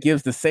 because that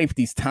gives the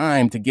safeties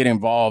time to get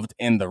involved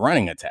in the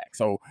running attack.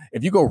 So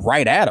if you go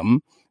right at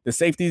them, the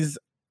safeties,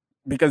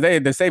 because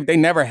they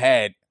never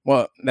had,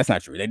 well, that's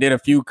not true. They did a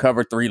few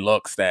cover 3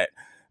 looks that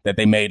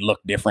they made look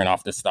different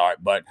off the start,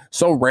 but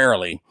so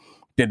rarely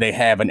did they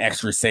have an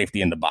extra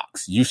safety in the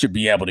box. You should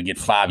be able to get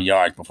 5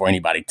 yards before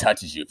anybody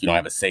touches you if you don't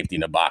have a safety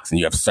in the box and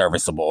you have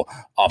serviceable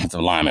offensive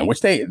linemen,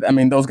 which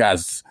those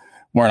guys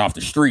weren't off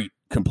the street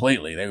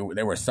completely.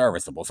 They were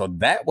serviceable. So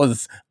that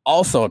was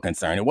also a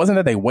concern. It wasn't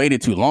that they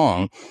waited too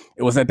long.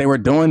 It was that they were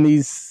doing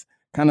these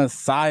kind of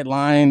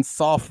sideline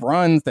soft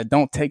runs that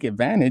don't take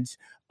advantage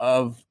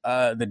of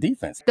the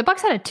defense. The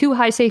Bucs had a 2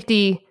 high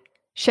safety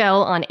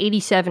shell on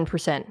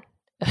 87%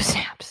 of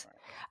snaps.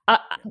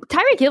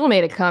 Tyreek Hill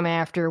made a comment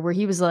after where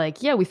he was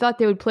like, yeah, we thought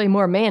they would play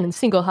more man and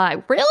single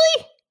high.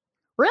 Really?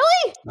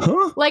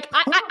 Huh? Like,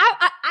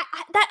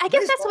 I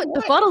guess that's what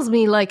befuddles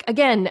me. Like,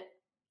 again,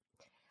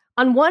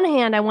 on one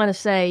hand, I want to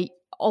say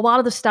a lot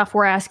of the stuff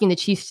we're asking the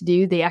Chiefs to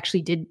do, they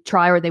actually did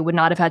try, or they would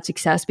not have had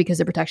success because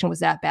the protection was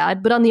that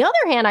bad. But on the other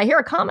hand, I hear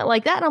a comment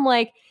like that, and I'm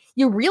like,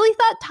 you really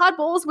thought Todd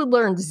Bowles would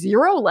learn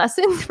 0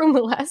 lessons from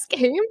the last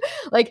game?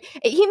 Like,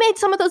 he made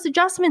some of those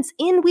adjustments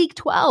in week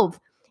 12.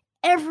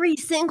 Every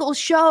single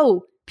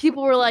show,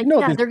 people were like,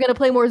 they're going to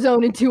play more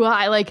zone and 2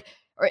 high. Like,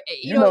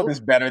 you know this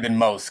better than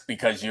most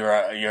because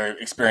you're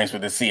experienced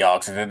with the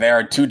Seahawks. That there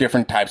are 2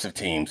 different types of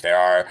teams. There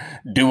are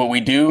do what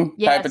we do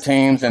type of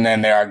teams, and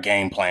then there are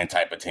game plan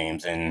type of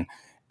teams. And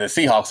the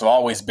Seahawks have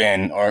always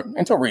been, or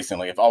until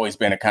recently, have always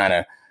been a kind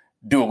of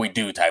do what we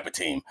do type of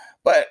team.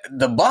 But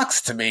the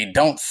Bucs, to me,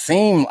 don't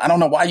seem, I don't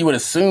know why you would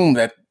assume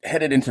that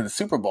headed into the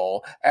Super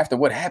Bowl after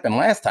what happened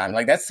last time.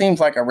 Like, that seems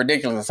like a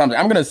ridiculous assumption.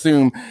 I'm going to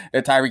assume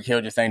that Tyreek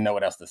Hill just ain't know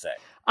what else to say.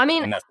 I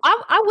mean,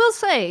 I will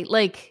say,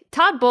 like,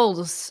 Todd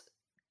Bowles,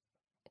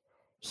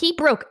 he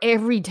broke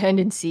every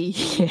tendency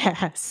he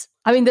has.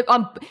 I mean,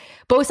 on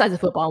both sides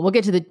of football. We'll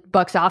get to the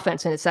Bucs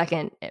offense in a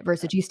second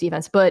versus the Chiefs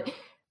defense, but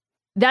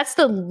that's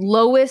the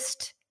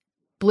lowest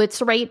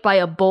blitz rate by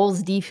a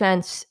Bulls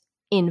defense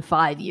in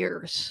 5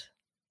 years.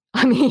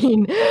 I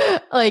mean,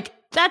 like,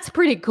 that's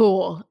pretty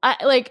cool.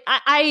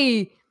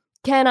 I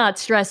cannot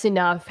stress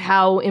enough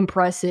how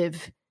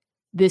impressive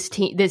the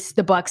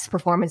Bucs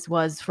performance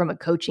was from a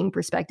coaching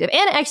perspective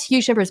and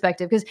execution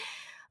perspective. Because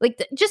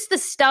like just the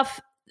stuff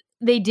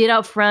they did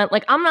up front,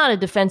 like I'm not a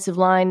defensive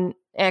line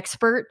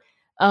expert,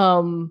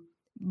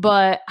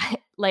 but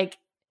like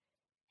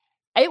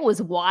it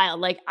was wild.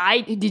 Like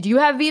did you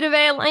have Vita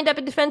Vea lined up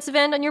at defensive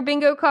end on your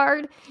bingo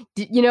card?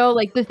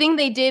 Like the thing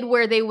they did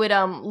where they would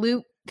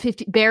loop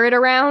Barrett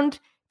around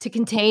to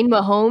contain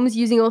Mahomes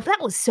using that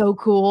was so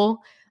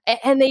cool.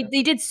 And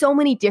they did so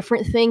many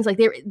different things. Like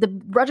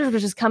the rushers were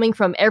just coming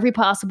from every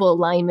possible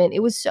alignment. It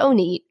was so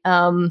neat.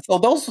 So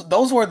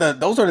those were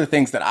the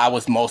things that I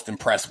was most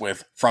impressed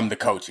with from the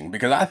coaching,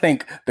 because I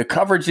think the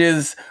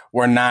coverages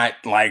were not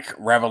like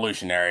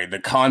revolutionary. The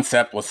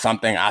concept was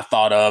something I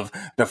thought of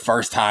the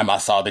first time I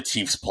saw the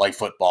Chiefs play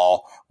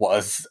football,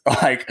 was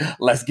like,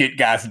 let's get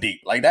guys deep.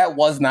 Like that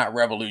was not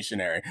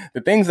revolutionary.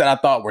 The things that I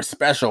thought were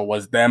special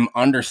was them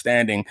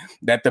understanding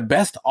that the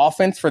best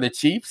offense for the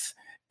Chiefs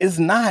is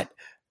not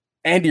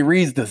Andy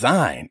Reid's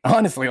design.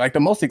 Honestly, like the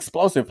most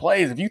explosive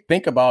plays, if you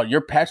think about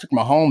your Patrick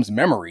Mahomes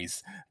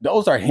memories,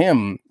 those are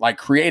him like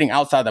creating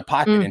outside the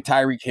pocket and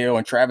Tyreek Hill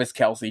and Travis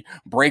Kelce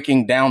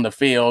breaking down the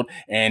field.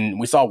 And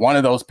we saw one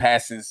of those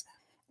passes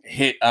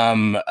hit,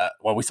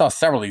 we saw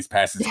several of these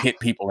passes hit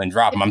people and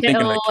drop them. I'm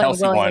thinking of the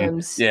Kelce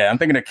one. Yeah, I'm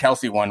thinking of the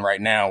Kelce one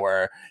right now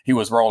where he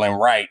was rolling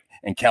right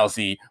and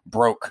Kelce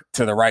broke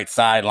to the right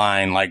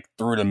sideline, like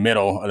through the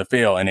middle of the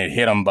field, and it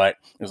hit him, but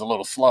it was a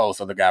little slow,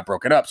 so the guy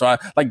broke it up. So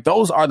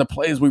those are the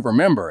plays we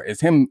remember,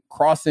 is him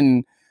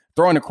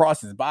throwing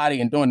across his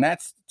body and doing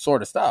that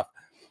sort of stuff.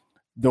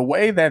 The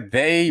way that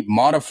they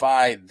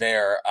modified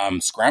their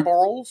scramble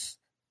rules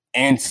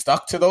and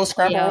stuck to those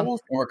scramble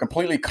rules and were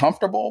completely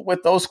comfortable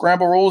with those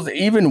scramble rules,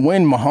 even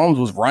when Mahomes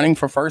was running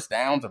for first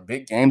downs of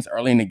big games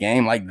early in the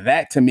game, like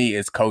that to me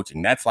is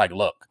coaching. That's like,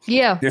 look,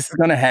 this is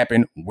going to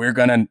happen. We're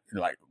going to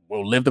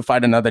we'll live to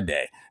fight another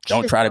day.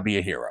 Don't try to be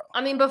a hero.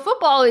 I mean, but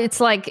football, it's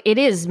like, it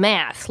is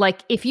math.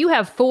 Like if you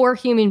have 4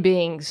 human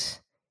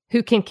beings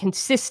who can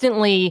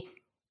consistently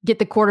get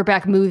the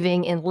quarterback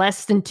moving in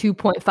less than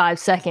 2.5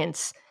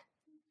 seconds,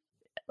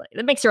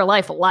 it makes your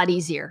life a lot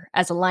easier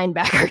as a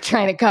linebacker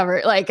trying to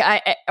cover,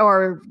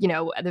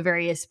 the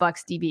various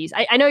Bucs DBs.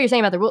 I know you're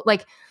saying about the rule,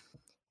 like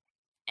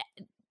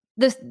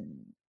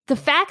the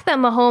fact that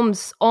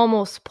Mahomes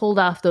almost pulled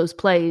off those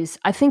plays,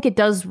 I think it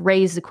does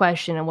raise the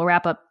question, and we'll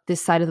wrap up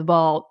this side of the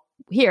ball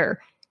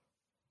here.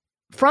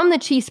 From the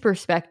Chiefs'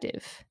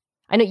 perspective,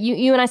 I know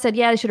you and I said,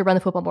 they should have run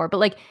the football more, but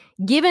like,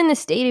 given the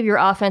state of your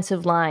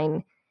offensive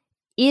line,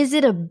 is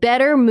it a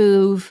better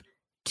move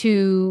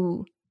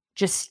to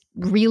just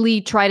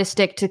really try to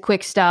stick to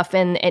quick stuff,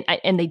 and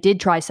they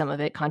did try some of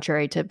it,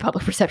 contrary to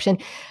public perception,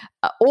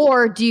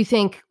 or do you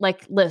think,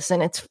 like,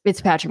 listen,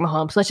 it's Patrick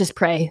Mahomes, let's just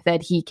pray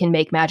that he can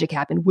make magic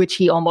happen, which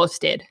he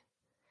almost did?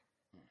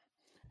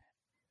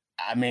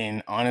 I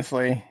mean,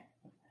 honestly,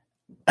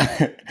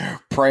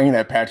 praying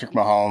that Patrick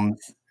Mahomes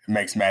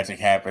makes magic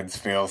happen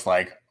feels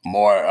like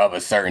more of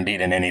a certainty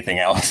than anything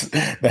else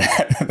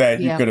that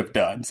you could have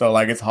done. So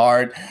like, it's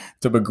hard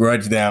to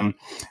begrudge them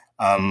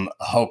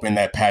hoping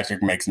that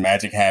Patrick makes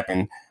magic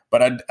happen.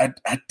 But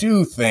I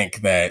do think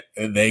that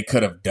they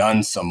could have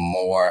done some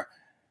more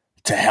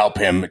to help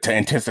him to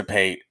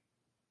anticipate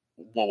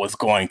what was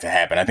going to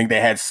happen. I think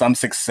they had some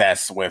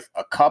success with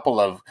a couple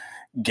of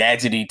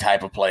gadgety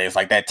type of plays,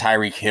 like that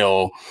Tyreek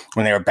Hill,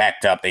 when they were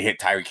backed up, they hit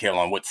Tyreek Hill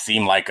on what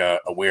seemed like a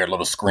weird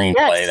little screen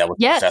play that was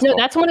successful. No,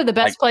 that's one of the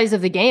best plays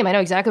of the game. I know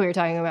exactly what you're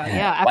talking about.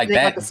 Yeah, like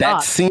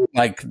that seemed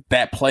like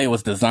that play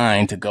was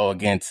designed to go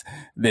against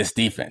this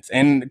defense.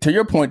 And to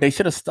your point, they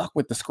should have stuck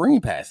with the screen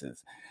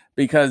passes,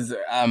 because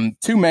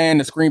two-man,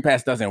 the screen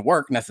pass doesn't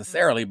work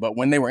necessarily, but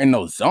when they were in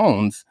those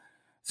zones,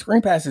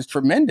 screen pass is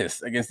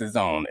tremendous against the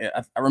zone.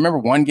 I remember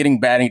one getting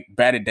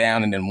batted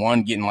down and then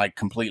one getting like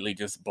completely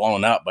just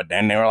blown up. But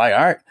then they were like, all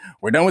right,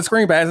 we're done with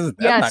screen passes.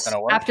 That's not going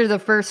to work. After the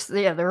first,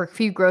 there were a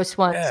few gross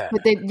ones. Yeah.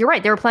 But you're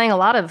right. They were playing a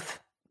lot of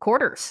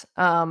quarters.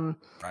 Right.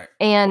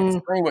 And the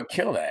screen would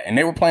kill that. And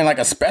they were playing like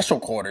a special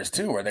quarters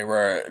too,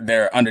 where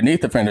their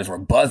underneath defenders were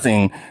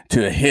buzzing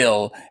to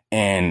Hill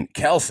and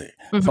Kelce.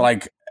 Mm-hmm. So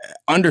like,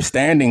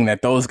 understanding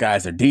that those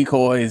guys are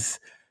decoys,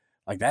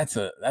 like that's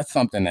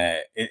something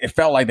that it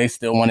felt like they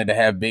still wanted to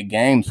have big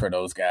games for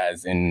those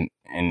guys, and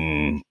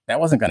that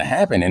wasn't going to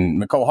happen.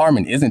 And Mecole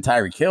Hardman isn't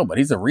Tyreek Hill, but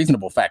he's a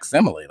reasonable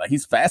facsimile. Like,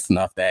 he's fast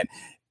enough that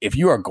if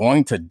you are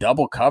going to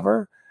double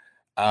cover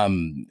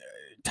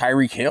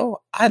Tyreek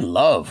Hill, I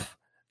love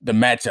the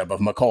matchup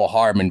of Mecole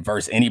Hardman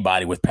versus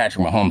anybody with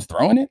Patrick Mahomes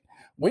throwing it.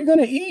 We're going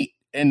to eat,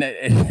 and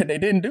they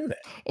didn't do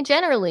that. It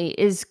generally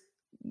is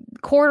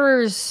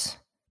quarters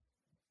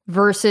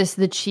versus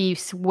the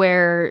Chiefs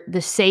where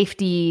the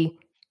safety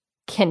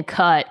can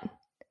cut.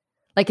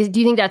 Like, do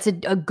you think that's a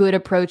good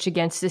approach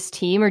against this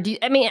team? Or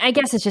I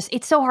guess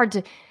it's so hard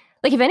to,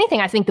 like, if anything,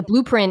 I think the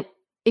blueprint,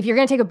 if you're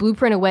going to take a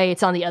blueprint away,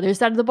 it's on the other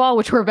side of the ball,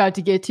 which we're about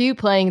to get to,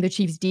 playing the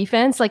Chiefs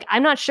defense. Like,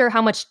 I'm not sure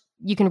how much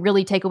you can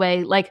really take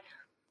away. Like,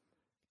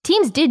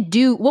 teams did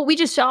do what we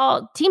just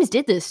saw. Teams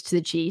did this to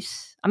the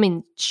Chiefs. I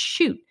mean,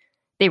 shoot.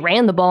 they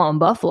ran the ball in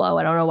Buffalo.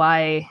 I don't know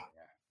why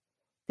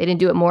they didn't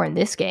do it more in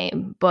this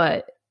game,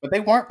 but they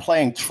weren't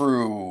playing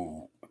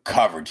true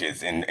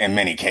coverages in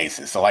many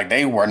cases. So like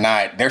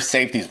their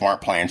safeties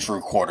weren't playing true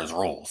quarters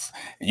rules.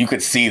 You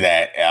could see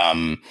that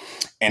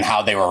in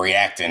how they were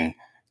reacting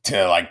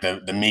to like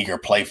the meager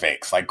play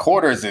fakes. Like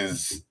quarters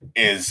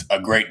is a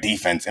great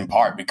defense in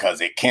part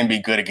because it can be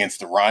good against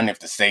the run if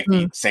the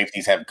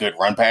safeties have good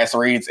run pass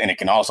reads, and it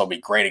can also be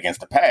great against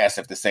the pass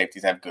if the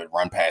safeties have good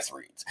run pass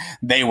reads.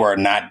 They were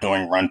not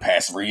doing run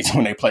pass reads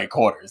when they played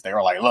quarters. They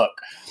were like, look,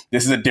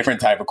 this is a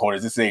different type of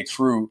quarters. This is a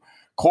true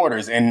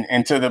quarters.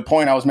 And to the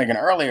point I was making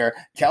earlier,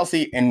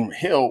 Kelsey and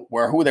Hill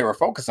were who they were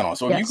focusing on.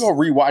 So if you go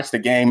rewatch the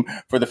game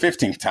for the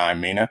 15th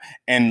time, Mina,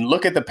 and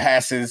look at the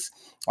passes.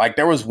 Like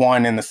there was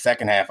one in the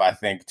second half, I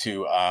think,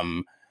 to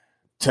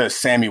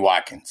Sammy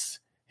Watkins.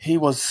 He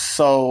was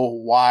so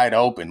wide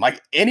open.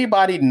 Like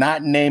anybody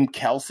not named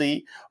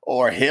Kelsey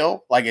or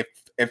Hill, like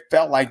it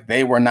felt like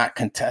they were not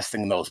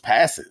contesting those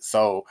passes.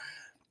 So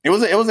it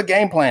was a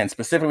game plan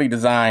specifically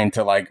designed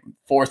to like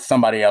force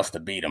somebody else to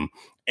beat him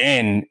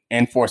and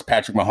force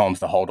Patrick Mahomes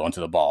to hold onto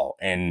the ball.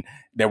 And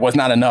there was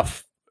not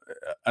enough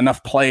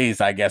plays,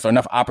 I guess, or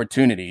enough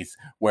opportunities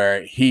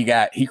where he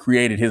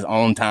created his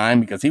own time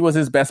because he was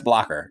his best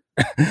blocker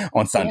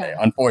on Sunday.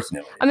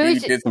 Unfortunately, I mean, he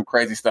did some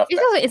crazy stuff.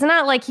 It's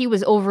not like he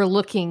was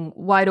overlooking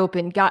wide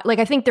open guy. Like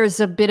I think there's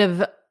a bit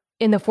of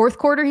in the fourth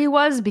quarter he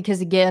was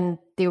because again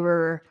they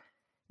were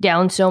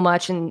down so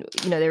much and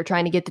they were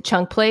trying to get the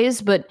chunk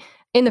plays, but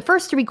in the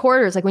first 3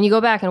 quarters, like when you go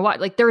back and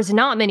watch, like there was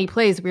not many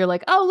plays where you're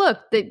like, oh look,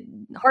 the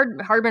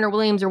Hardman or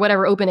Williams or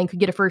whatever open and could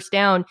get a first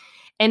down.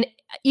 And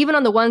even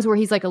on the ones where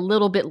he's like a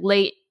little bit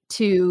late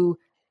to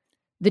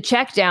the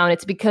check down,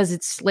 it's because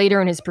it's later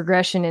in his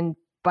progression and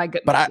by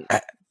good. But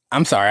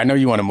I'm sorry, I know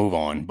you want to move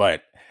on,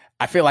 but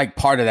I feel like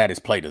part of that is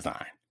play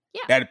design.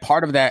 Yeah. That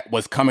part of that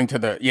was coming to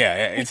the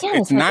it's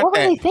not what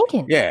that, were they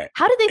thinking? Yeah.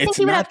 How did they think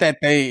he would have that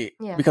they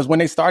because when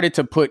they started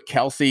to put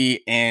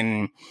Kelsey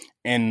and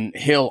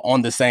Hill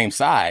on the same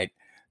side,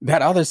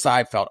 that other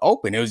side felt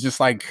open. It was just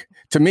like,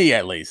 to me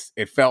at least,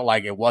 it felt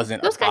like it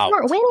wasn't those guys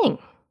weren't winning.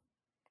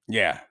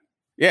 Yeah.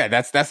 Yeah,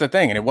 that's the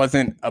thing, and it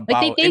wasn't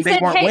about like they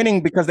weren't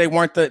winning because they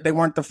weren't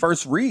the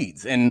first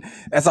reads, and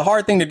that's a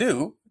hard thing to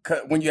do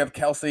when you have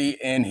Kelsey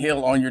and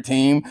Hill on your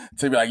team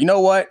to be like, you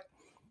know what,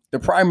 the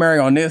primary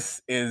on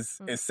this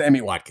is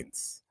Sammy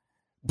Watkins.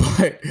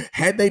 But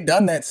had they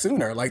done that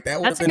sooner, like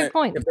that would have been a good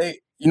point. If they,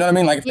 you know what I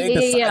mean, like if they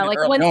decided like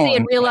early once they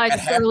had on, realized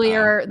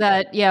earlier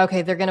that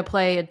they're going to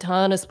play a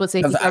ton of split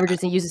safety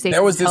coverages and use the safety.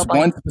 There was this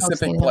one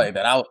specific play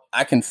that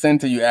I can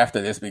send to you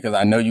after this because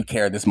I know you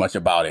care this much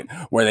about it,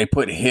 where they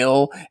put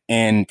Hill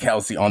and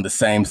Kelsey on the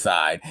same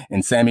side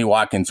and Sammy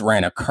Watkins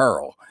ran a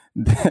curl.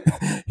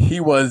 He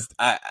was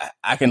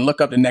I can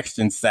look up the next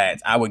gen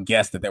stats. I would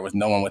guess that there was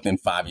no one within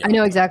 5 yards. I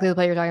know exactly the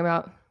play you're talking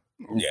about.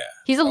 Yeah.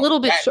 He's a little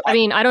bit I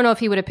mean, I don't know if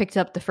he would have picked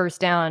up the first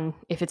down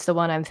if it's the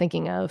one I'm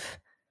thinking of.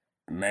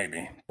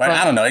 Maybe. But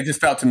I don't know. It just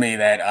felt to me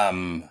that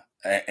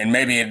and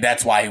maybe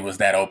that's why he was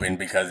that open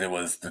because it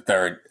was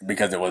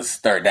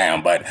third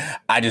down. But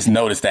I just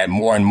noticed that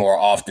more and more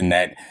often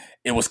that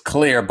it was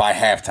clear by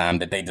halftime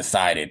that they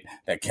decided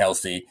that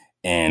Kelsey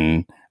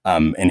and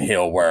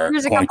Hill were.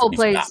 There's a couple of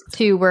plays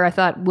too where I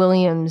thought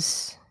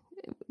Williams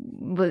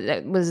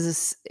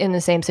was in the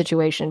same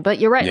situation. But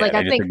you're right. Yeah,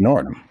 I think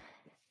ignored him.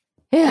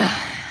 Yeah.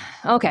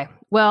 Okay.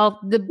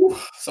 Well,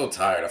 so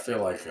tired. I feel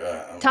like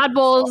Todd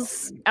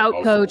Bowles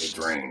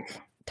outcoached.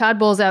 Todd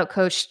Bowles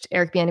outcoached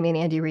Eric Bieniemy and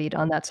Andy Reid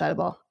on that side of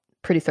the ball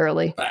pretty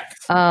thoroughly.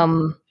 Facts.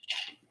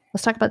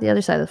 Let's talk about the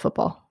other side of the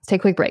football. Let's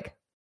take a quick break.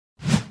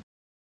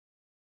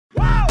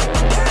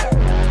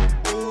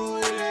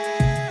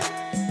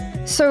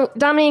 So,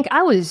 Dominique,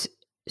 I was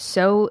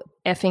so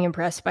effing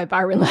impressed by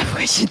Byron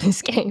Leftwich in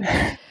this game.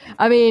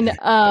 I mean,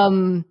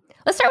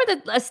 let's start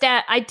with a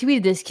stat. I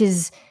tweeted this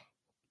because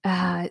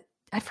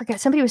I forgot.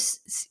 Somebody was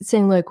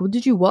saying like, well,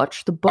 did you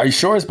watch the book? Are you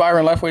sure it's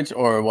Byron Leftwich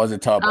or was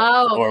it Todd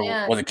Bowles?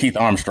 Was it Keith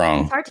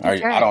Armstrong? It's hard to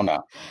keep track. I don't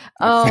know.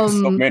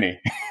 So many.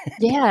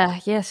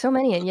 yeah, so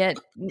many. And yet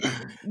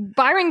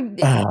Byron,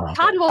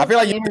 Todd Bowles. I feel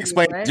like you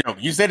explained the joke.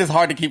 You said it's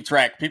hard to keep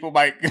track. People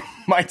might take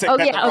that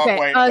the wrong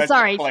way.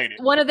 Sorry.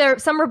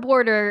 Some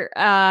reporter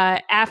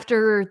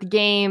after the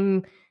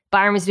game,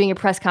 Byron was doing a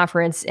press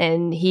conference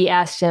and he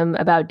asked him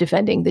about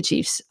defending the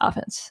Chiefs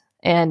offense.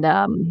 And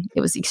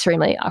it was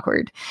extremely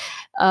awkward.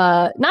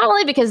 Not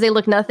only because they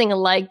look nothing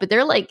alike, but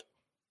they're like,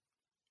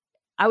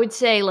 I would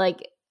say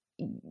like,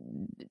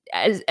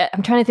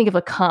 I'm trying to think of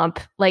a comp,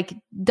 like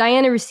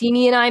Diana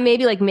Rossini and I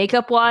maybe like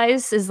makeup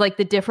wise is like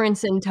the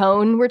difference in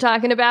tone we're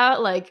talking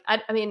about. Like, I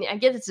mean, I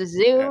guess it's a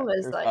Zoom.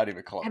 Yeah, like, not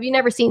even close. Have you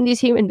never seen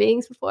these human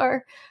beings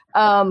before?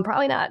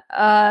 Probably not.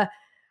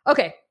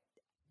 Okay.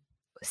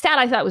 Stat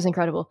I thought was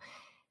incredible.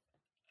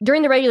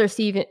 During the regular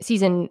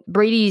season,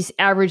 Brady's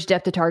average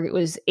depth of target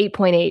was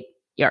 8.8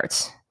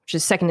 yards, which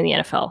is second in the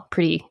NFL.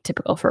 Pretty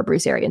typical for a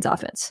Bruce Arians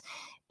offense.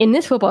 In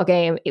this football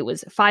game, it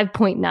was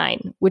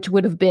 5.9, which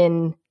would have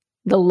been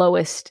the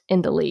lowest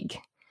in the league.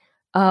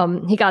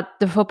 He got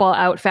the football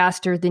out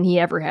faster than he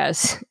ever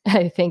has.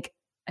 I think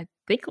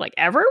think like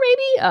ever,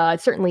 maybe.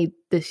 Certainly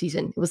this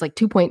season. It was like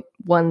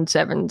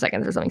 2.17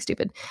 seconds or something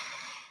stupid.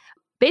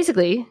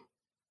 Basically,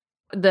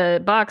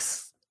 the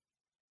Bucs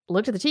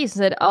looked at the Chiefs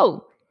and said,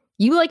 "Oh,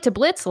 you like to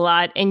blitz a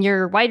lot, and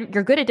you're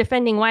good at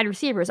defending wide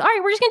receivers. All right,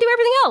 we're just gonna do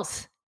everything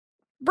else."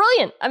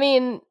 Brilliant. I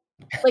mean,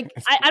 like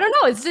I don't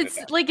know. It's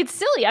like it's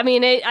silly. I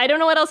mean, I don't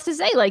know what else to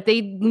say. Like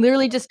they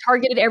literally just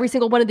targeted every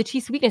single one of the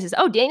Chiefs' weaknesses.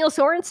 Oh, Daniel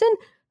Sorensen.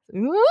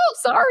 Ooh,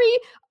 sorry.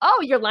 Oh,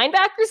 your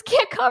linebackers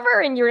can't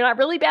cover, and you're not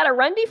really bad at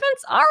run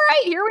defense. All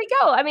right, here we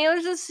go. I mean, it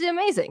was just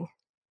amazing.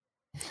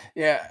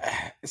 Yeah.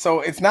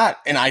 So it's not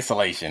in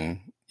isolation,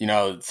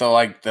 So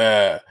like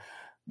the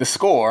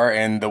score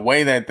and the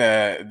way that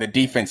the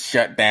defense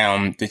shut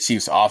down the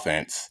Chiefs'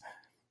 offense,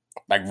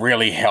 like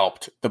really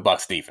helped the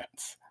Bucs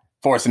defense,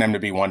 forcing them to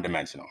be one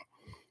dimensional.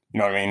 You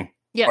know what I mean?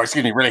 Yeah. Or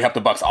excuse me, really helped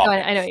the Bucs offense. Oh,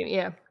 I know.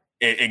 Yeah.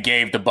 It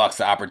gave the Bucs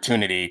the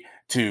opportunity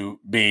to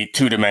be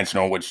two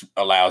dimensional, which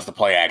allows the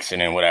play action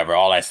and whatever,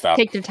 all that stuff.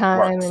 Take their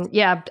time. Works. And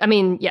yeah, I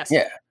mean, yes.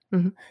 Yeah.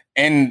 Mm-hmm.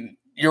 And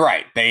you're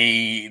right.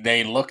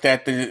 They looked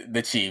at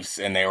the Chiefs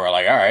and they were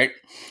like, all right,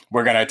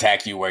 we're going to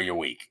attack you where you're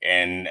weak.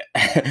 And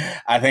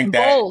I think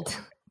that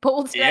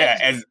bold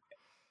strategy.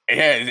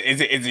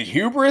 Is it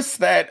hubris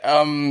that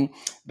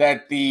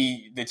that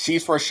the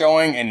Chiefs were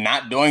showing and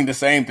not doing the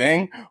same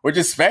thing, which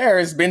is fair.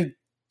 It's been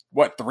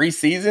 3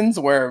 seasons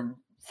where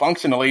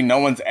functionally no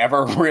one's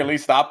ever really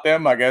stopped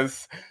them. I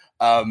guess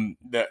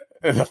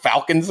the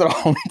Falcons are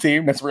the only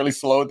team that's really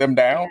slowed them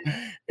down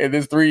in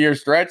this 3-year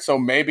stretch. So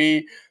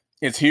maybe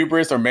it's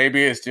hubris, or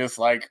maybe it's just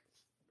like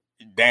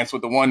dance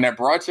with the one that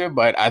brought you.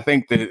 But I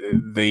think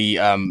the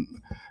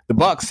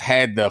Bucs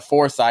had the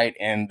foresight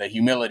and the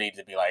humility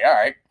to be like, all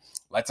right,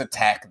 let's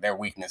attack their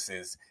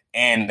weaknesses.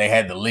 And they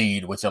had the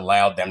lead, which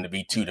allowed them to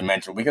be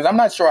two-dimensional. Because I'm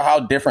not sure how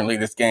differently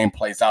this game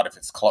plays out if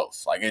it's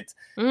close. Like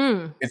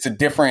there's a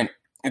different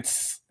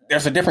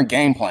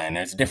game plan.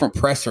 There's a different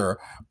pressure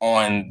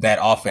on that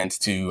offense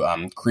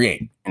to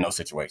create in those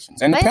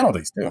situations, and the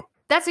penalties too.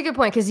 That's a good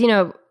point because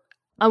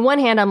on one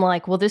hand, I'm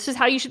like, well, this is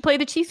how you should play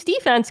the Chiefs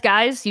defense,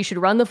 guys. You should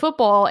run the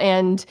football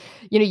and,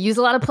 use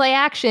a lot of play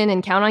action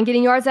and count on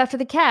getting yards after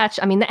the catch.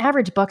 I mean, the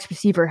average Bucs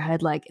receiver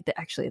had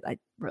actually, I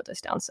wrote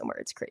this down somewhere.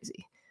 It's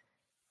crazy.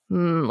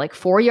 Like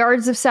 4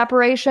 yards of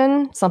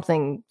separation,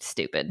 something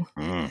stupid.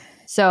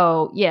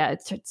 So yeah,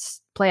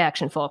 it's play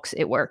action, folks.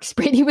 It works.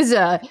 Brady was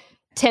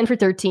 10 for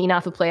 13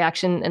 off of play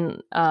action.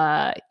 And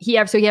he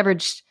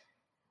averaged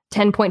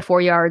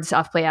 10.4 yards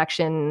off play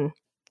action,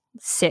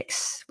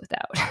 6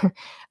 without.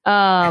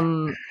 I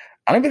don't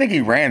even think he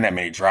ran that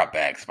many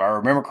dropbacks. If I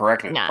remember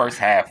correctly, the first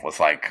half was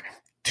like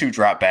 2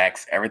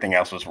 dropbacks. Everything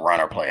else was run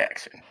or play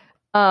action.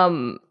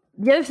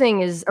 The other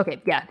thing is,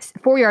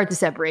 4 yards of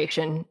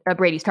separation of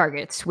Brady's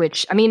targets,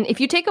 which, I mean, if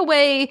you take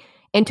away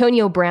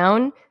Antonio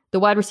Brown, the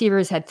wide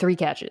receivers had 3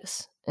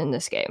 catches in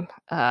this game,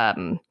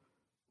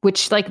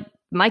 which, like,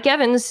 Mike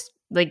Evans,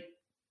 like,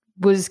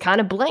 was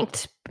kind of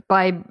blanked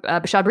by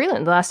Bashaud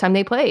Breeland the last time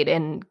they played.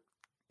 And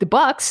the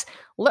Bucs,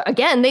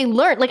 again, they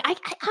learned. Like,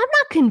 I'm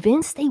not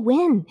convinced they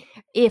win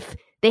if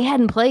they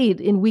hadn't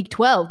played in Week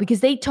 12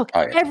 because they took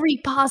every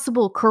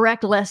possible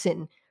correct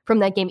lesson from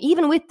that game,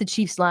 even with the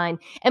Chiefs line.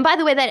 And by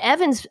the way, that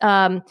Evans,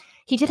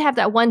 he did have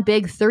that one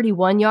big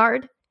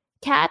 31-yard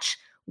catch,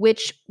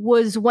 which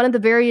was one of the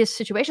various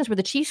situations where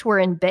the Chiefs were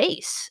in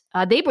base.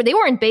 They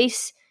were in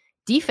base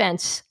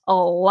defense a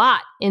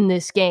lot in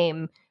this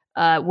game,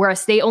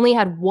 whereas they only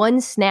had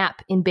 1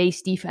 snap in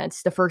base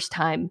defense the first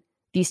time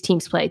these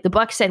teams played. The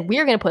Bucs said,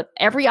 we're going to put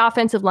every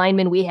offensive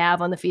lineman we have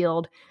on the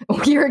field.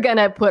 We're going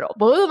to put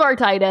both of our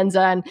tight ends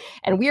on,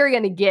 and we are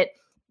going to get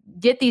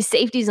these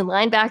safeties and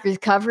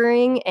linebackers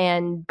covering.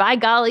 And by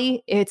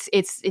golly,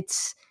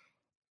 it's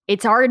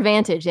our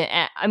advantage.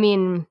 I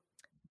mean,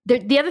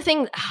 the other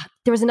thing,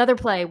 there was another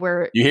play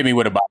where you hit me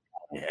with a ball.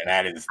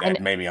 Yeah,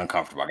 that made me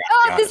uncomfortable.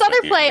 This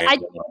other play,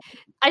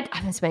 I've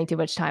been spending too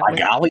much time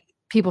with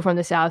people from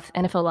the South,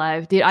 NFL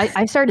Live. Dude,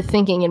 I started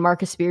thinking in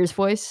Marcus Spears'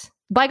 voice.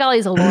 By golly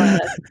is Alora,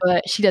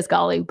 but she does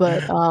golly.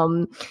 But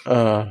I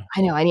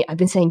know I've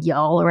been saying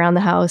y'all around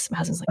the house. My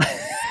husband's like, what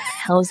the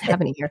hell is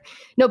happening here?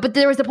 No, but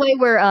there was a play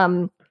where,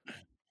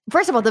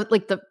 first of all,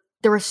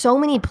 there were so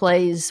many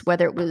plays,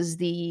 whether it was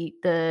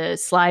the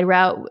slide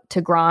route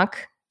to Gronk,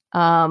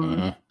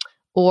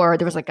 or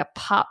there was like a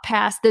pop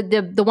pass.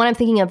 The one I'm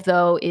thinking of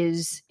though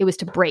is it was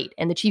to Brate,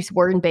 and the Chiefs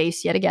were in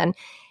base yet again,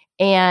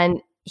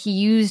 and he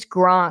used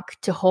Gronk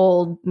to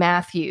hold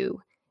Matthew.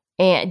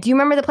 And do you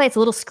remember the play? It's a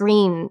little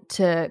screen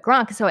to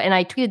Gronk. So, and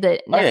I tweeted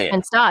the next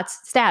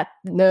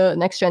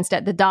gen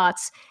stat, the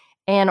dots,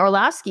 and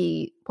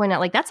Orlovsky pointed out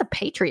like that's a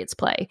Patriots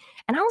play,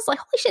 and I was like,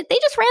 holy shit, they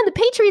just ran the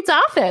Patriots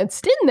offense,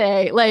 didn't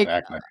they? Like,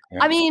 exactly. Yeah.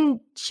 I mean,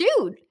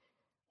 shoot,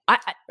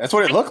 that's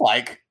what it looked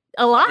like.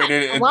 A lot of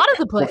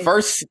the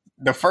plays.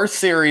 The first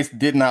series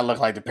did not look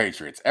like the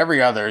Patriots.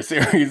 Every other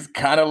series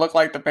kind of looked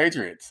like the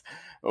Patriots,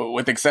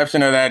 with the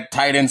exception of that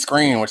tight end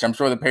screen, which I'm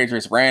sure the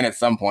Patriots ran at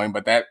some point,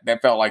 but that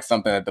felt like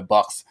something that the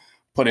Bucs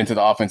put into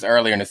the offense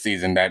earlier in the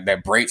season, that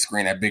Brate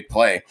screen, that big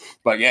play.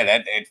 But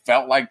yeah, it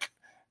felt like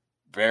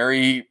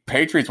very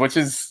Patriots, which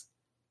is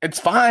it's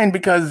fine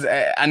because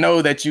I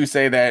know that you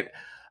say that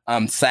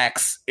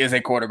sacks is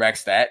a quarterback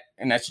stat,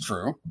 and that's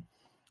true.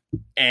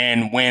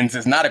 And wins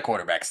is not a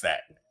quarterback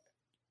stat.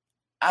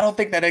 I don't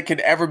think that it could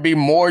ever be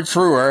more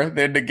truer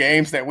than the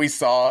games that we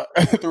saw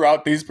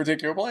throughout these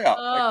particular playoffs.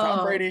 Like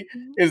Tom Brady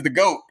is the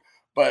GOAT,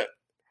 but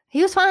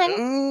he was fine.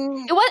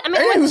 It was. I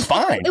mean, he was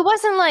fine. It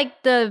wasn't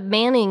like the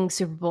Manning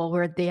Super Bowl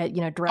where they had,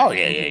 drafted. Oh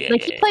yeah.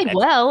 Like he played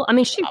well. I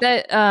mean, shoot,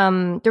 that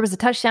there was a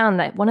touchdown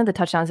that one of the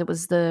touchdowns. It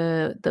was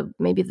the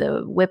maybe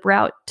the whip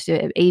route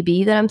to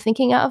AB that I'm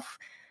thinking of.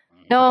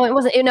 No, it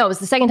wasn't. No, it was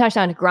the second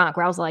touchdown to Gronk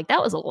where I was like,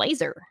 that was a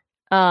laser.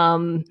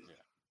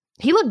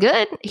 He looked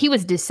good. He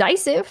was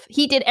decisive.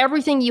 He did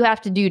everything you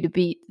have to do to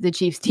beat the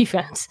Chiefs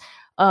defense.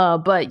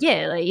 But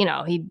yeah, like,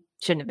 he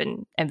shouldn't have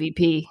been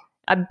MVP.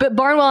 But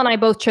Barnwell and I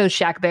both chose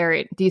Shaq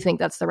Barrett. Do you think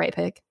that's the right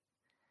pick?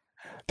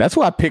 That's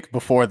what I picked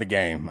before the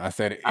game. I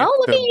said, if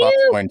the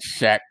Bucs win,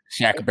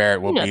 Shaq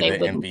Barrett will be the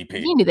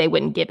MVP. You knew they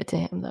wouldn't give it to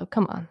him, though.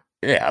 Come on.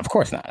 Yeah, of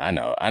course not. I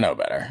know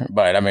better.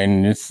 But I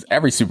mean, it's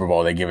every Super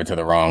Bowl they give it to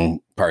the wrong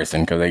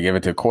person because they give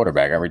it to a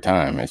quarterback every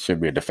time. It should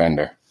be a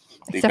defender.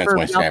 Except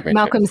for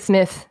Malcolm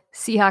Smith,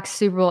 Seahawks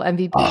Super Bowl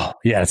MVP. Oh,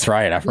 yeah, that's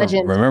right. I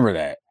remember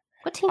that.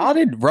 What team? How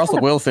did Russell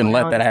Wilson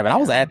let that happen? I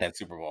was at that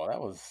Super Bowl.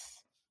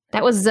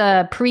 That was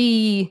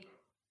pre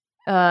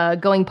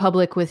going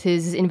public with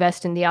his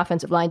invest in the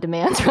offensive line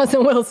demands.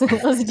 Russell Wilson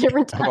was a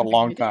different time. A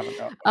long time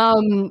ago.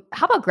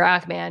 How about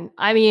Gronk, man?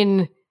 I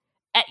mean,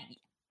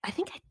 I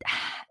think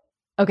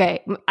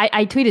okay.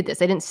 I tweeted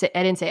this. I didn't say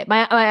it.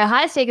 My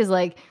highest take is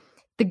like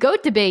the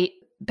GOAT debate.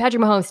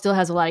 Patrick Mahomes still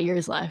has a lot of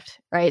years left,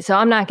 right? So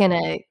I'm not going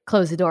to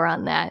close the door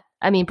on that.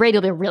 I mean, Brady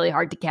will be really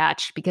hard to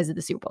catch because of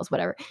the Super Bowls,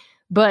 whatever.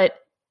 But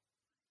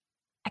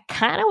I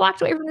kind of walked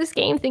away from this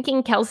game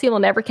thinking Kelsey will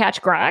never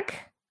catch Gronk.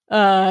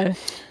 Yeah,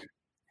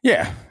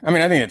 I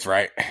mean, I think it's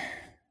right.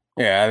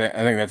 Yeah, I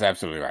think that's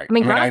absolutely right.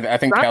 I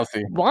think Gronk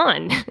Kelsey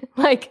won.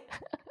 Like,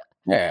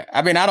 yeah,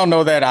 I mean, I don't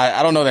know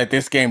that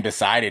this game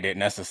decided it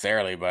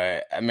necessarily,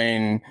 but I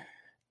mean,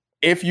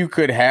 if you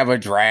could have a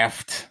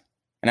draft,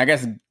 and I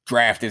guess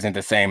draft isn't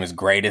the same as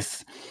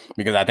greatest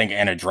because I think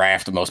in a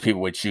draft, most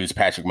people would choose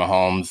Patrick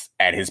Mahomes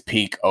at his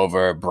peak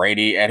over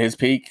Brady at his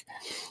peak.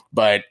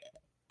 But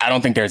I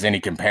don't think there's any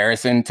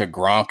comparison to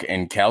Gronk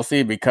and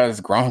Kelsey because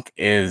Gronk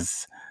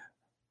is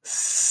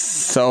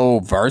so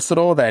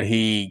versatile that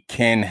he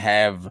can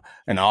have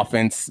an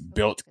offense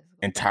built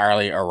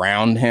entirely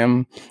around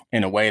him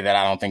in a way that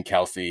I don't think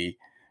Kelsey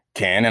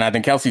can. And I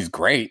think Kelsey's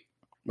great,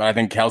 but I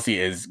think Kelsey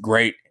is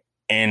great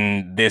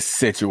in this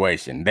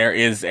situation. There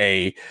is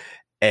a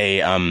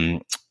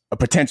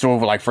potential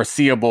like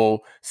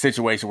foreseeable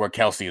situation where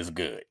Kelsey is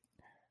good.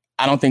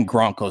 I don't think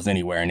Gronk goes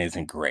anywhere and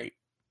isn't great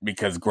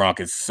because Gronk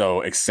is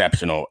so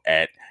exceptional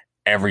at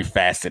every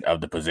facet of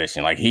the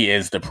position. Like he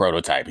is the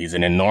prototype. He's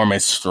an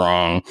enormous,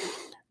 strong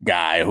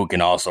guy who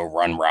can also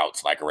run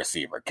routes like a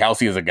receiver.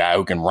 Kelsey is a guy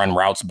who can run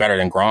routes better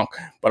than Gronk,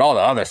 but all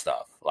the other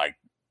stuff, like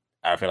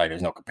I feel like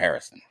there's no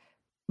comparison.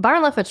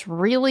 Byron Leftwich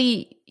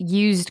really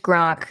used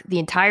Gronk the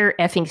entire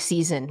effing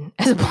season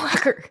as a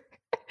blocker.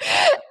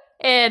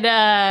 And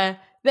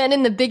then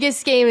in the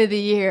biggest game of the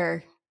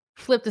year,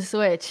 flip the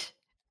switch.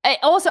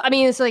 I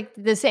mean, it's like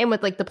the same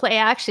with like the play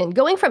action,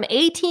 going from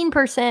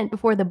 18%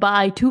 before the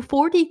bye to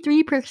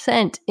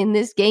 43% in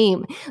this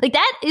game. Like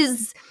that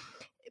is,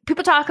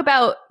 people talk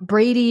about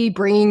Brady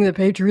bringing the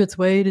Patriots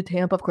way to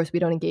Tampa. Of course, we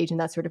don't engage in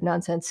that sort of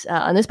nonsense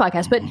on this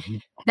podcast, but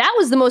that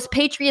was the most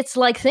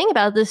Patriots-like thing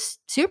about this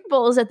Super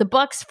Bowl is that the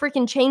Bucs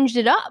freaking changed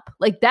it up.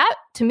 Like that,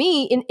 to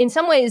me, in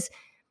some ways,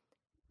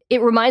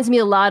 it reminds me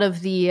a lot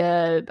of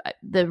the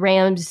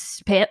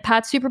Rams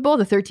Pats Super Bowl,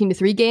 the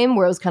 13-3 game,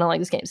 where it was kind of like,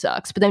 this game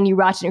sucks. But then you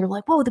watch it and you're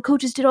like, whoa, the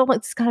coaches did all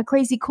this kind of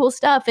crazy cool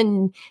stuff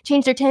and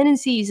changed their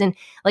tendencies. And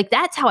like,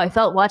 that's how I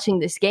felt watching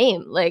this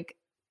game. Like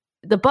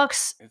the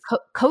Bucs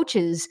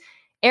coaches,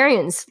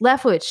 Arians,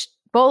 Leftwich,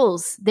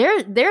 Bowles,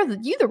 they're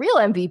the real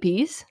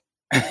MVPs.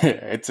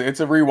 It's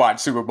a rewatch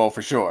Super Bowl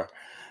for sure.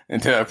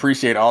 And to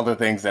appreciate all the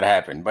things that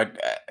happened.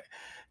 But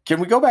can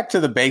we go back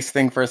to the base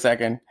thing for a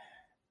second?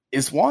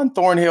 Is Juan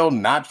Thornhill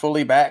not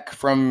fully back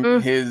from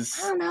his?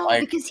 I don't know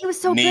because he was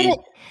so good at.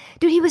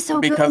 Dude, he was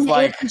so good in the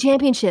AFC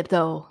Championship,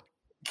 though.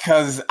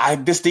 Because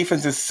this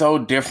defense is so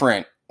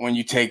different when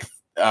you take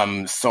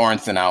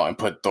Sorensen out and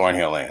put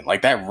Thornhill in.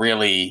 Like that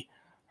really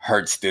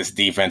hurts this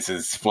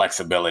defense's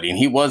flexibility, and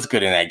he was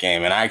good in that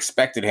game. And I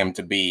expected him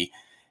to be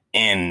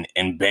in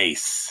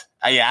base.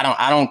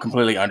 I don't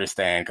completely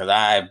understand because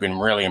I've been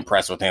really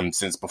impressed with him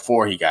since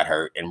before he got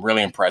hurt and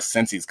really impressed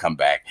since he's come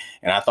back.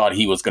 And I thought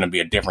he was going to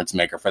be a difference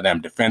maker for them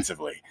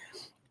defensively.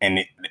 And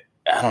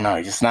I don't know,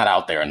 he's just not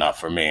out there enough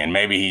for me. And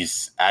maybe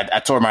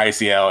I tore my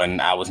ACL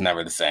and I was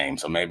never the same.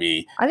 So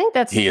maybe I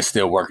think he is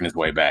still working his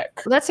way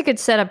back. Well, that's a good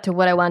setup to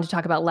what I wanted to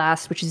talk about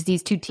last, which is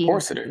these two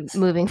teams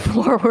moving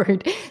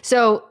forward.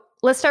 So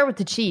let's start with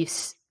the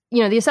Chiefs.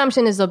 The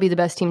assumption is they'll be the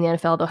best team in the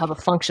NFL. They'll have a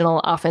functional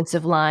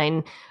offensive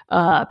line.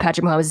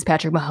 Patrick Mahomes is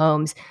Patrick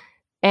Mahomes.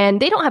 And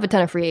they don't have a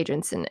ton of free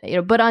agents. And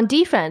but on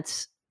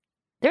defense,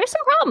 there are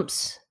some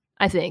problems,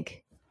 I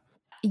think.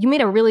 you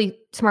made a really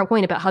smart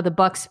point about how the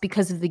Bucs,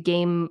 because of the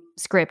game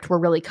script, were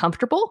really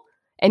comfortable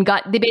and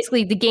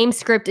the game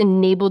script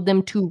enabled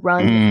them to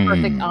run the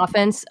perfect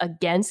offense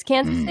against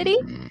Kansas City.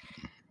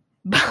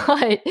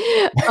 But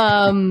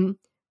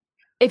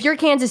if you're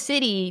Kansas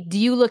City, do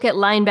you look at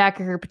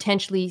linebacker,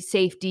 potentially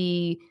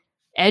safety,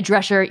 edge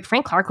rusher?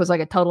 Frank Clark was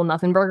like a total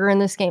nothing burger in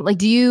this game. Like,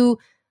 do you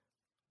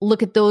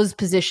look at those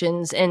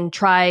positions and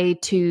try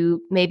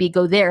to maybe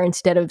go there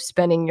instead of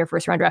spending your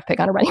first round draft pick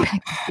on a running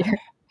back this year?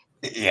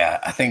 Yeah,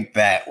 I think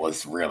that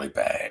was really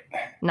bad.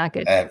 Not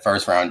good. That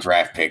first round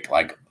draft pick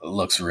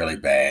looks really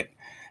bad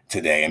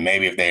today. And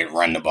maybe if they had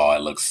run the ball,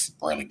 it looks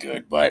really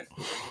good. But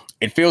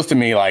it feels to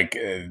me like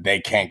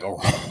they can't go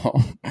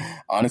wrong,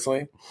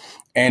 honestly.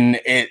 And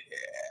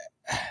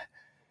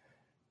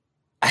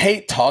I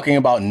hate talking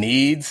about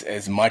needs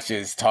as much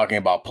as talking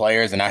about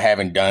players. And I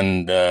haven't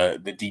done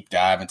the deep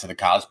dive into the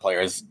college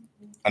players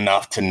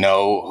enough to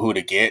know who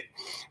to get.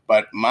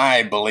 But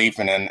my belief,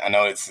 and I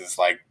know this is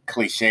like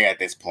cliche at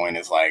this point,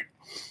 is like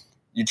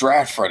you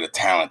draft for the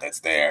talent that's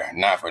there,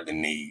 not for the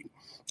need.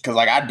 Because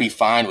like I'd be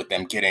fine with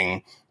them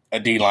getting a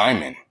D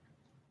lineman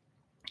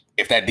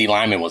if that D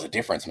lineman was a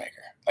difference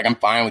maker. Like I'm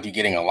fine with you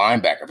getting a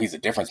linebacker if he's a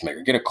difference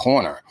maker. Get a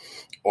corner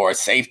or a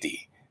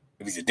safety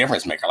if he's a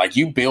difference maker. Like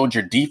you build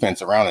your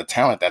defense around the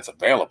talent that's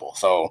available.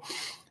 So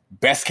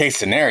best case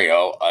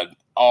scenario,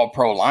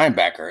 all-pro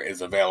linebacker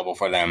is available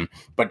for them,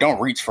 but don't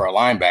reach for a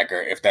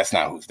linebacker if that's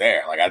not who's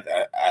there. Like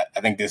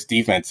I think this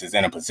defense is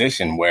in a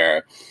position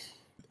where,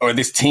 or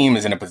this team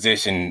is in a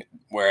position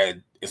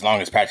where, as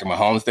long as Patrick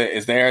Mahomes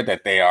is there,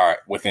 that they are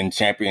within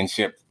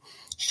championship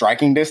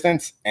striking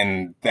distance,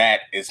 and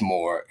that is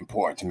more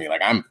important to me.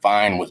 Like I'm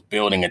fine with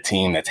building a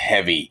team that's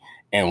heavy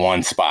in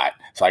one spot.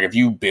 So like if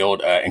you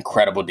build an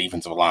incredible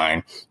defensive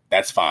line,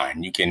 that's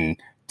fine. You can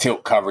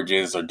tilt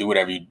coverages or do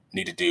whatever you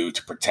need to do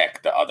to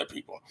protect the other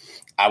people.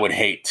 I would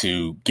hate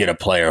to get a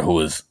player who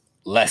is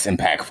less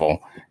impactful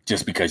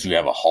just because you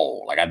have a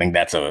hole. Like I think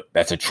that's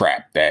a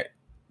trap that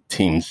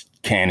teams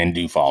can and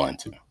do fall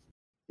into.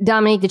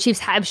 Dominique, the Chiefs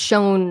have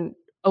shown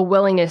a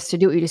willingness to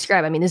do what you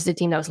describe. I mean, this is a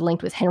team that was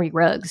linked with Henry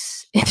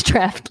Ruggs in the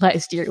draft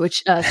last year, which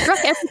struck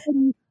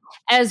everybody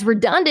as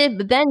redundant.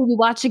 But then you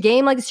watch a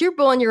game like the Super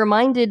Bowl and you're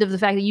reminded of the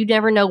fact that you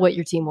never know what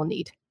your team will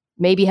need.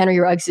 Maybe Henry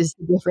Ruggs is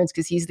the difference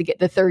because he's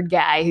the third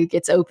guy who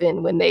gets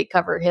open when they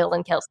cover Hill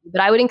and Kelsey.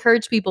 But I would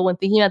encourage people, when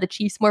thinking about the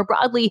Chiefs more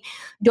broadly,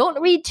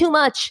 don't read too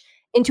much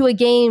into a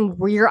game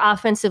where your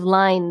offensive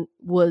line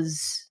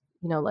was,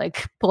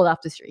 like pulled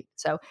off the street.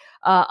 So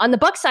on the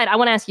Bucs side, I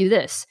want to ask you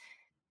this.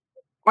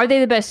 Are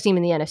they the best team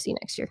in the NFC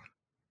next year?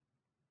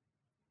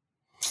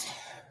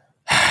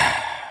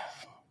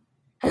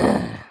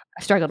 I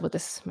struggled with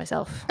this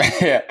myself.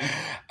 Yeah.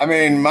 I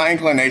mean, my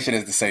inclination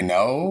is to say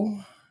no.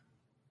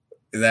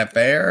 Is that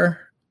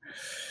fair?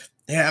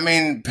 Yeah, I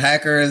mean,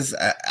 Packers,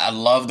 I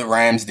love the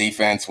Rams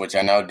defense, which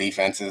I know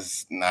defense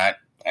is not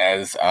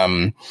as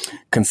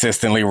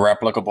consistently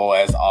replicable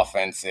as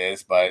offense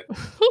is, but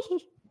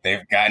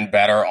they've gotten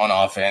better on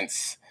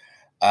offense.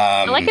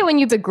 I like it when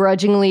you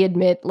begrudgingly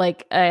admit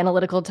like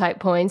analytical type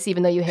points,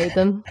 even though you hate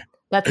them.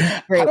 That's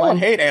a great one. I don't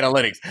hate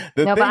analytics.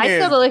 But I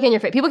still the look in your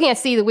face. People can't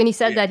see that when he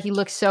said that, he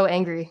looks so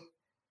angry.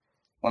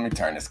 Let me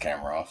turn this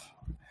camera off.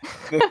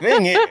 The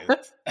thing is,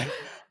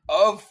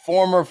 of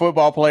former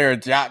football player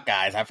jock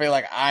guys, I feel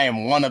like I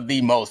am one of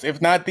the most,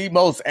 if not the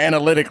most,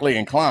 analytically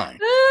inclined.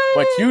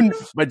 But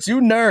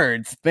you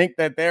nerds think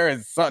that there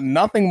is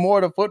nothing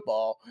more to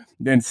football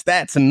than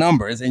stats and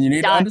numbers, and you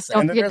need to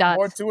understand that there's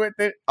more to it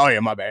than. Oh yeah,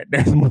 my bad.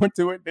 There's more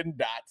to it than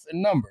dots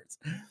and numbers.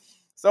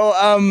 So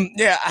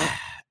yeah,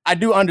 I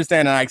do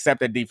understand and I accept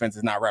that defense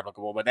is not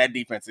replicable, but that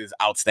defense is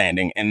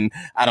outstanding, and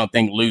I don't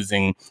think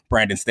losing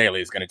Brandon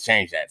Staley is going to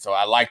change that. So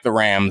I like the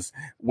Rams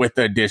with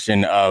the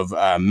addition of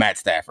Matt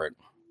Stafford.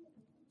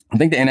 I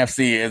think the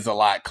NFC is a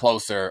lot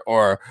closer,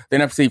 or the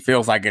NFC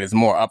feels like it is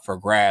more up for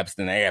grabs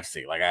than the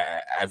AFC. Like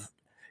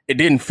it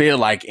didn't feel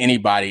like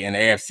anybody in the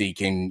AFC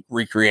can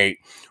recreate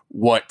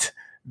what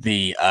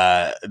the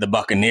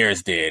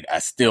Buccaneers did. I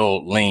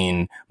still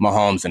lean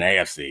Mahomes in the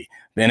AFC.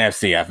 The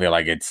NFC, I feel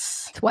like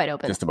it's wide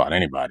open. Just about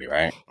anybody,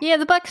 right? Yeah,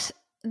 the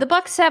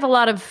Bucs have a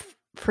lot of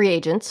free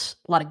agents,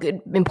 a lot of good,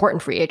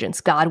 important free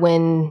agents.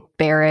 Godwin,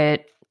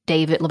 Barrett,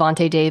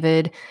 Levante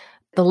David.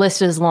 The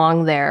list is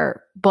long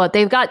there, but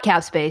they've got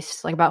cap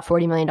space, like about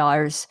 $40 million.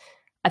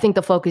 I think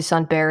they'll focus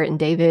on Barrett and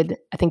David.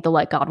 I think they'll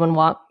let Godwin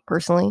walk,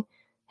 personally.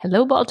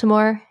 Hello,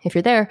 Baltimore, if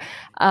you're there.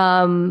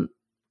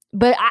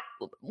 But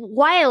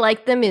why I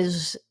like them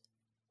is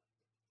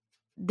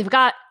they've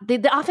got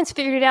the offense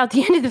figured it out at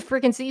the end of the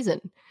freaking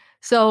season.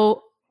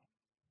 So,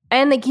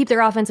 and they keep their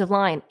offensive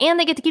line, and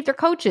they get to keep their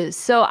coaches.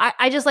 So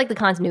I just like the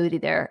continuity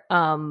there.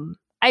 I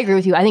agree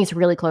with you. I think it's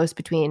really close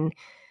between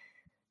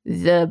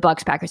the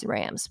Bucs, Packers, and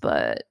Rams,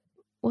 but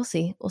we'll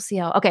see. We'll see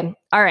how. Okay,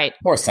 all right.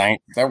 Poor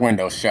Saints. That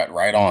window shut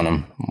right on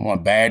them.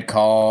 One bad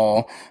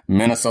call,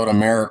 Minnesota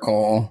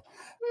Miracle.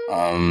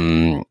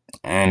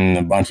 And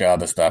a bunch of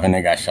other stuff, and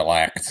they got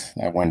shellacked.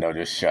 That window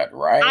just shut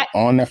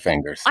on their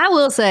fingers. I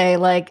will say,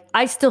 like,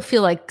 I still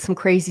feel like some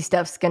crazy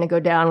stuff's going to go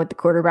down with the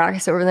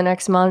quarterbacks over the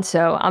next month.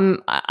 So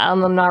I'm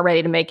not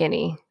ready to make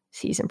any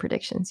season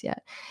predictions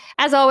yet.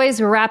 As always,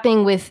 we're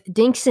wrapping with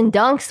Dinks and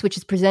Dunks, which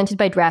is presented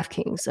by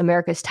DraftKings,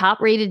 America's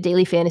top-rated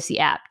daily fantasy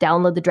app.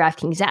 Download the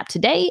DraftKings app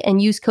today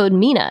and use code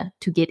MENA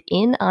to get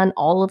in on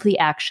all of the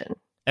action.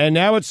 And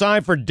now it's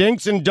time for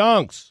Dinks and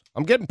Dunks.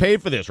 I'm getting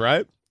paid for this,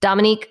 right?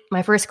 Dominique,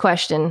 my first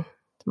question,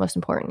 the most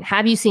important.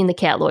 Have you seen the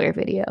cat lawyer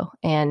video?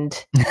 And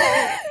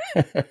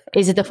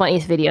is it the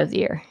funniest video of the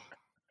year?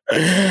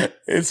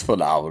 It's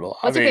phenomenal.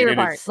 What's your favorite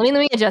part? Let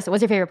me adjust it.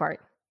 What's your favorite part?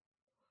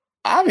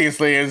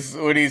 Obviously, is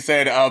when he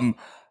said, I'm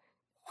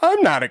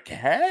not a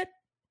cat.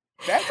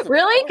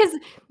 Really? Because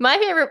my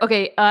favorite,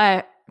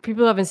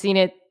 people who haven't seen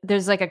it,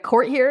 there's like a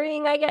court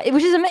hearing, I guess,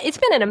 which is, it's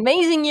been an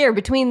amazing year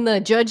between the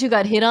judge who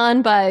got hit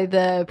on by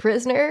the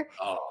prisoner.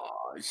 Oh,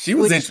 she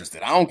was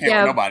interested. I don't care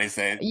what nobody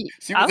said.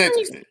 She was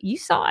interested. You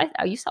saw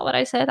what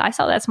I said. I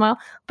saw that smile.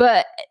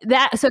 But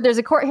so there's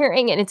a court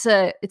hearing, and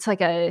it's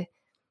like a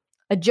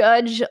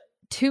judge,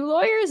 two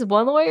lawyers,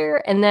 one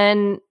lawyer, and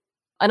then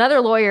another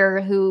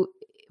lawyer who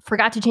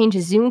forgot to change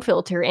his Zoom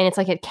filter, and it's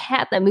like a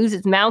cat that moves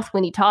its mouth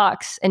when he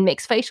talks and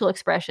makes facial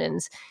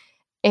expressions.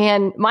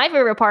 And my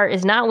favorite part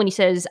is not when he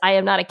says, "I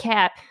am not a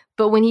cat,"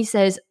 but when he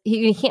says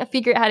he can't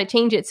figure out how to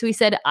change it. So he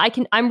said,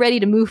 I'm ready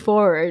to move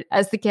forward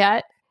as the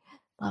cat.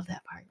 Love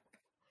that part.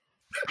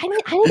 I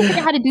need to figure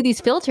out how to do these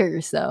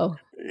filters, though.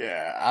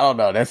 Yeah, I don't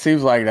know. That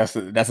seems like that's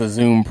a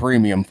Zoom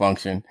premium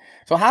function.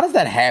 So how does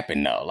that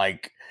happen, though?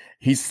 Like,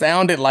 he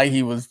sounded like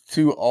he was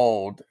too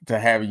old to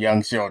have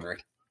young children.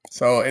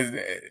 So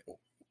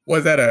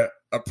was that a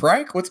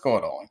prank? What's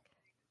going on?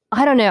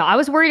 I don't know. I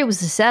was worried it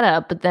was a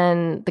setup, but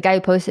then the guy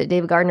who posted it,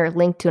 David Gardner,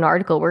 linked to an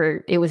article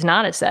where it was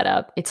not a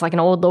setup. It's like an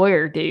old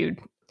lawyer dude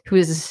who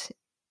is,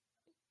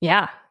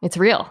 it's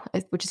real,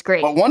 which is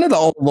great. But one of the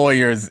old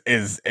lawyers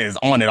is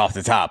on it off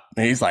the top.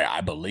 He's like, I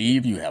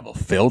believe you have a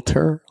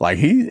filter. Like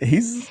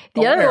he's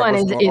the other one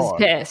is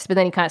pissed, but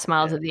then he kind of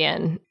smiles at the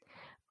end.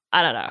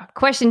 I don't know.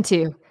 Question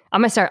 2. I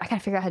gotta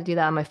figure out how to do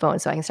that on my phone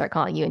so I can start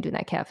calling you and doing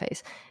that cat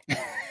face.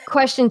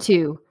 Question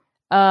 2.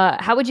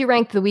 How would you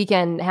rank the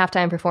Weeknd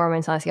halftime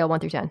performance on a scale of 1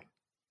 through 10?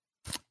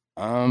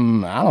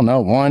 I don't know,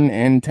 1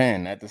 and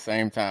 10 at the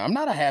same time. I'm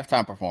not a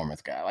halftime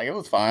performance guy. Like, it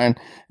was fine.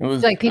 It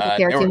was like people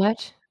care too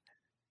much.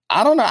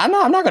 I don't know. I'm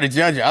not going to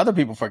judge other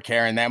people for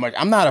caring that much.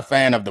 I'm not a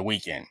fan of the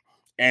Weeknd,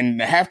 and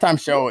the halftime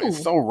show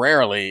is so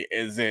rarely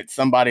is it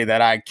somebody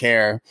that I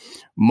care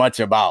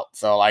much about.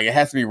 So like, it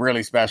has to be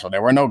really special.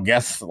 There were no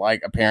guest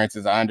like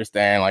appearances. I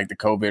understand like the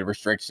COVID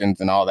restrictions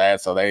and all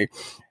that, so they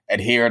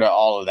adhere to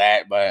all of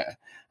that, but.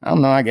 I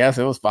don't know. I guess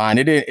it was fine.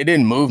 It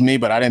didn't move me,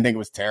 but I didn't think it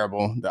was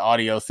terrible. The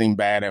audio seemed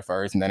bad at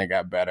first, and then it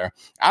got better.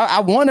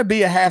 I want to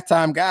be a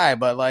halftime guy,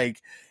 but like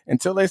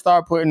until they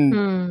start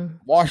putting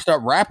washed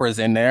up rappers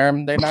in there,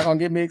 they're not gonna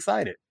get me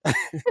excited.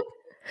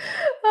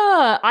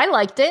 I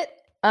liked it.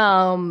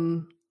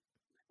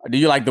 Do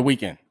you like the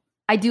Weeknd?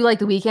 I do like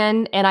the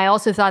Weeknd, and I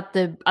also thought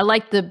I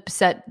liked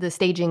the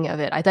staging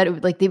of it. I thought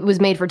it was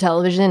made for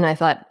television, and I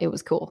thought it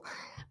was cool.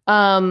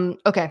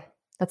 Okay.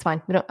 That's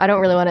fine. I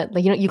don't really want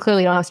to, you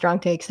clearly don't have strong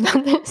takes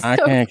about this. I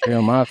can't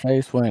kill my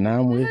face when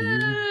I'm with you.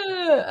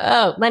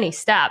 Oh, Lenny,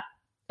 stop.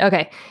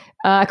 Okay.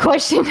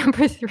 Question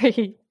number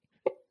 3.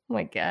 Oh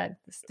my God,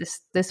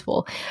 this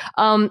fool.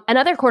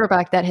 Another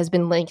quarterback that has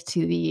been linked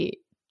to the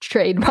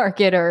trade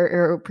market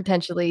or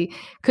potentially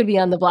could be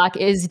on the block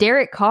is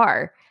Derek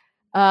Carr.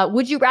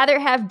 Would you rather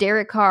have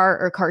Derek Carr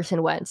or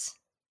Carson Wentz?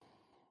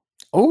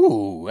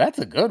 Oh, that's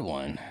a good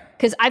one.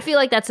 Because I feel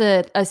like that's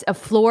a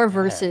floor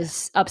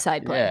versus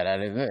upside play. Yeah,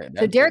 that is it.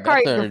 So Derek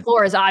Carr, your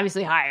floor is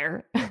obviously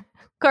higher.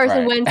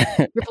 Carson Wentz,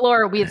 your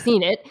floor, we have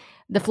seen it.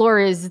 The floor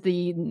is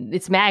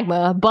it's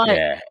magma, but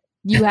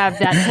you have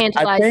that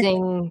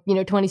tantalizing,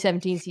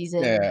 2017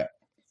 season. Yeah.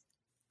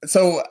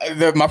 So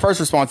my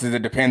first response is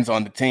it depends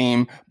on the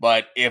team,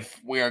 but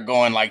if we are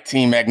going like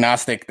team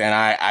agnostic, then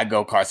I'd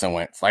go Carson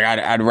Wentz. Like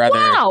I'd rather.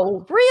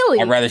 Wow, really?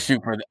 I'd rather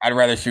shoot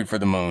for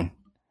the moon.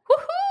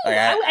 Like,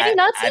 I did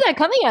not see that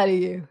coming out of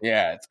you.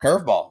 Yeah, it's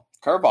curveball.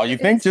 You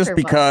think just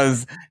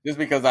because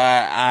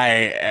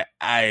I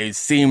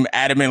seem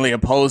adamantly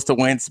opposed to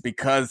Wentz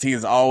because he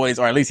is always,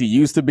 or at least he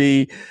used to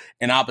be,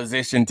 in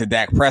opposition to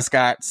Dak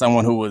Prescott,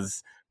 someone who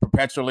was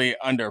perpetually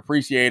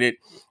underappreciated.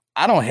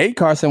 I don't hate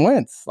Carson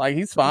Wentz. Like,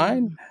 he's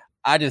fine.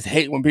 I just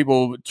hate when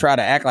people try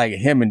to act like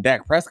him and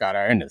Dak Prescott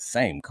are in the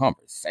same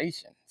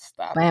conversation.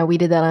 Stop. Man, we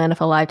did that on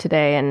NFL Live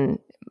today, and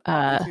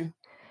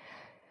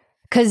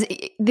because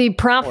the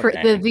prompt for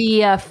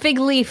the fig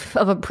leaf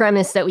of a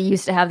premise that we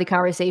used to have the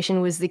conversation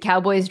was the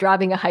Cowboys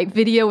dropping a hype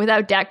video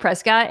without Dak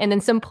Prescott, and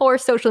then some poor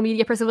social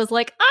media person was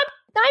like, "I'm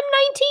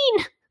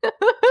 19."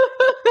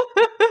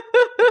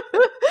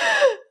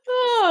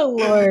 Oh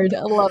Lord,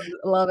 I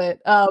love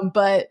it.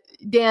 But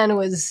Dan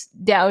was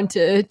down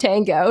to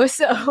tango,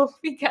 so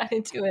we got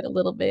into it a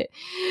little bit.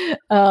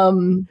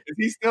 Is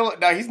he still?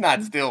 No, he's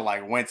not still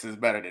like Wentz is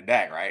better than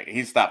Dak, right?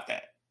 He stopped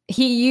that.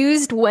 He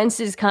used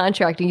Wentz's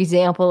contract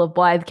example of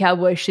why the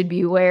Cowboys should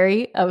be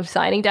wary of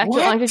signing Dr.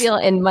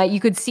 Longfield, and you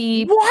could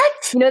see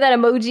you know that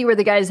emoji where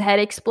the guy's head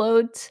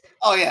explodes?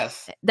 Oh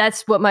yes,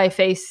 that's what my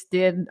face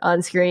did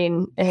on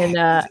screen,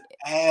 and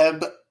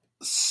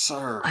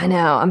absurd. I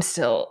know. I'm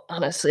still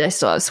honestly, I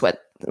still have sweat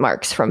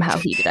marks from how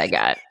heated I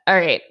got. All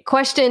right,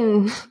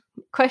 question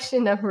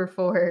number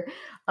 4.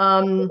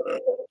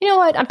 You know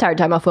what? I'm tired of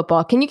talking about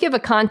football. Can you give a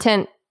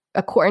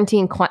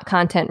quarantine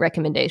content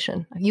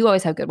recommendation? You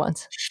always have good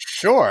ones.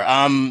 Sure.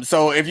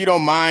 So if you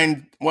don't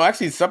mind, well,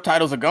 actually,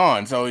 subtitles are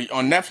gone. So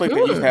on Netflix, they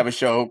used to have a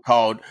show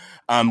called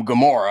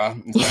Gomorrah.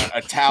 It's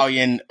an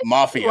Italian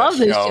mafia love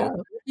show. This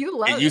show. You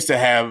love it. It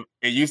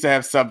used to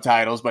have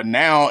subtitles, but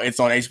now it's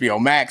on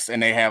HBO Max,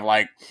 and they have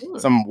like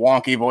some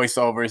wonky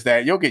voiceovers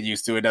that you'll get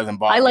used to. It doesn't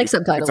bother. I like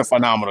subtitles. It's a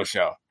phenomenal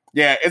show.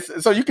 Yeah,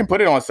 so you can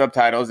put it on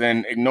subtitles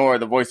and ignore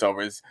the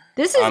voiceovers.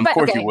 This is of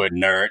course you would,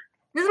 nerd.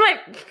 This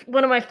is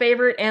one of my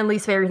favorite and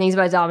least favorite things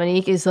about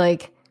Dominique is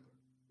like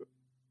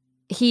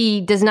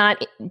he does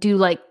not do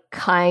like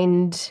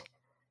kind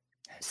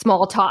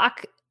small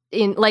talk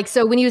in like,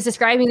 so when he was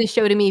describing the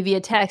show to me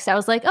via text, I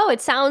was like, oh, it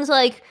sounds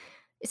a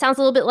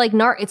little bit like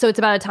so it's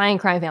about an Italian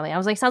crime family. I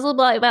was like, sounds a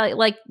little bit about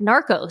like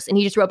Narcos, and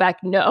he just wrote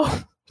back, no,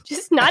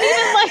 just not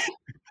even like.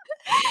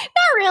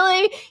 Not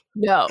really.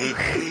 No.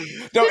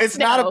 No, it's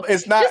not.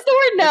 It's not. Just the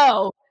word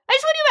no. I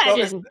just want to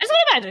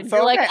imagine. So,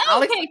 you're like, okay,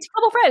 a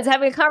couple friends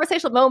having a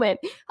conversational moment.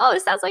 Oh,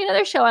 this sounds like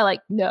another show. I like,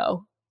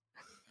 no.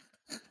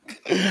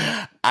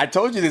 I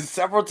told you this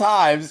several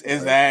times,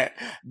 is that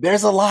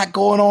there's a lot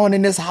going on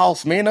in this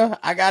house, Mina.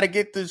 I got to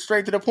get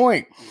straight to the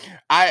point.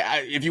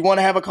 If you want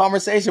to have a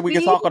conversation, we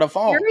can talk on the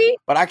phone.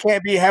 But I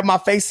can't have my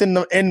face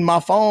in my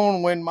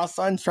phone when my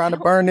son's trying to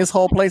burn this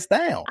whole place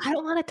down. I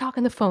don't want to talk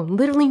on the phone.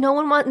 Literally, no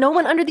one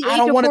under the age of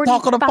 40. I don't want to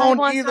talk on the phone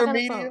either,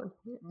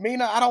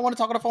 Mina. I don't want to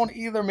talk on the phone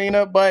either,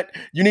 Mina. But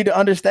you need to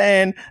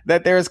understand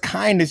that there is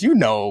kindness. You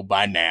know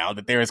by now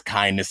that there is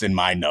kindness in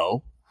my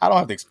no. I don't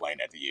have to explain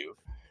that to you.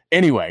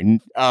 Anyway,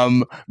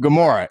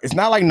 Gomorrah. It's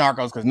not like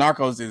Narcos, because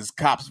Narcos is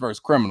cops versus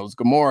criminals.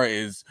 Gomorrah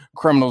is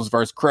criminals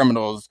versus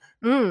criminals,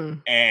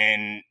 and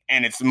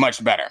it's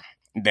much better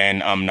than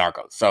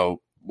Narcos.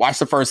 So watch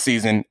the first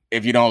season.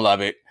 If you don't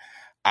love it,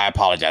 I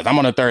apologize. I'm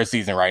on the 3rd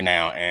season right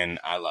now, and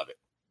I love it.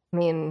 I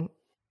mean,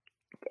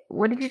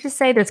 what did you just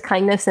say? There's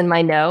kindness in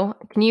my no.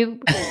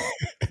 Can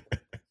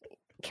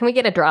we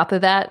get a drop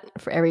of that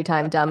for every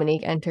time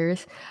Dominique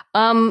enters?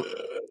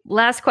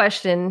 Last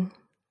question,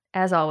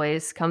 as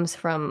always, comes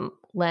from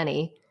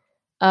Lenny.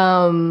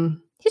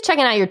 He's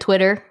checking out your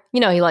Twitter.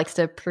 You know, he likes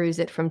to peruse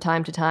it from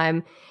time to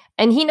time.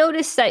 And he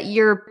noticed that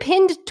your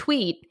pinned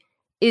tweet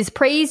is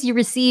praise you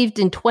received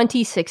in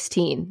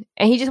 2016.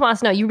 And he just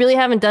wants to know, you really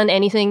haven't done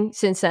anything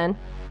since then?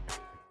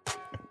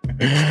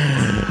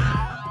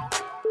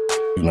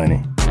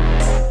 Lenny.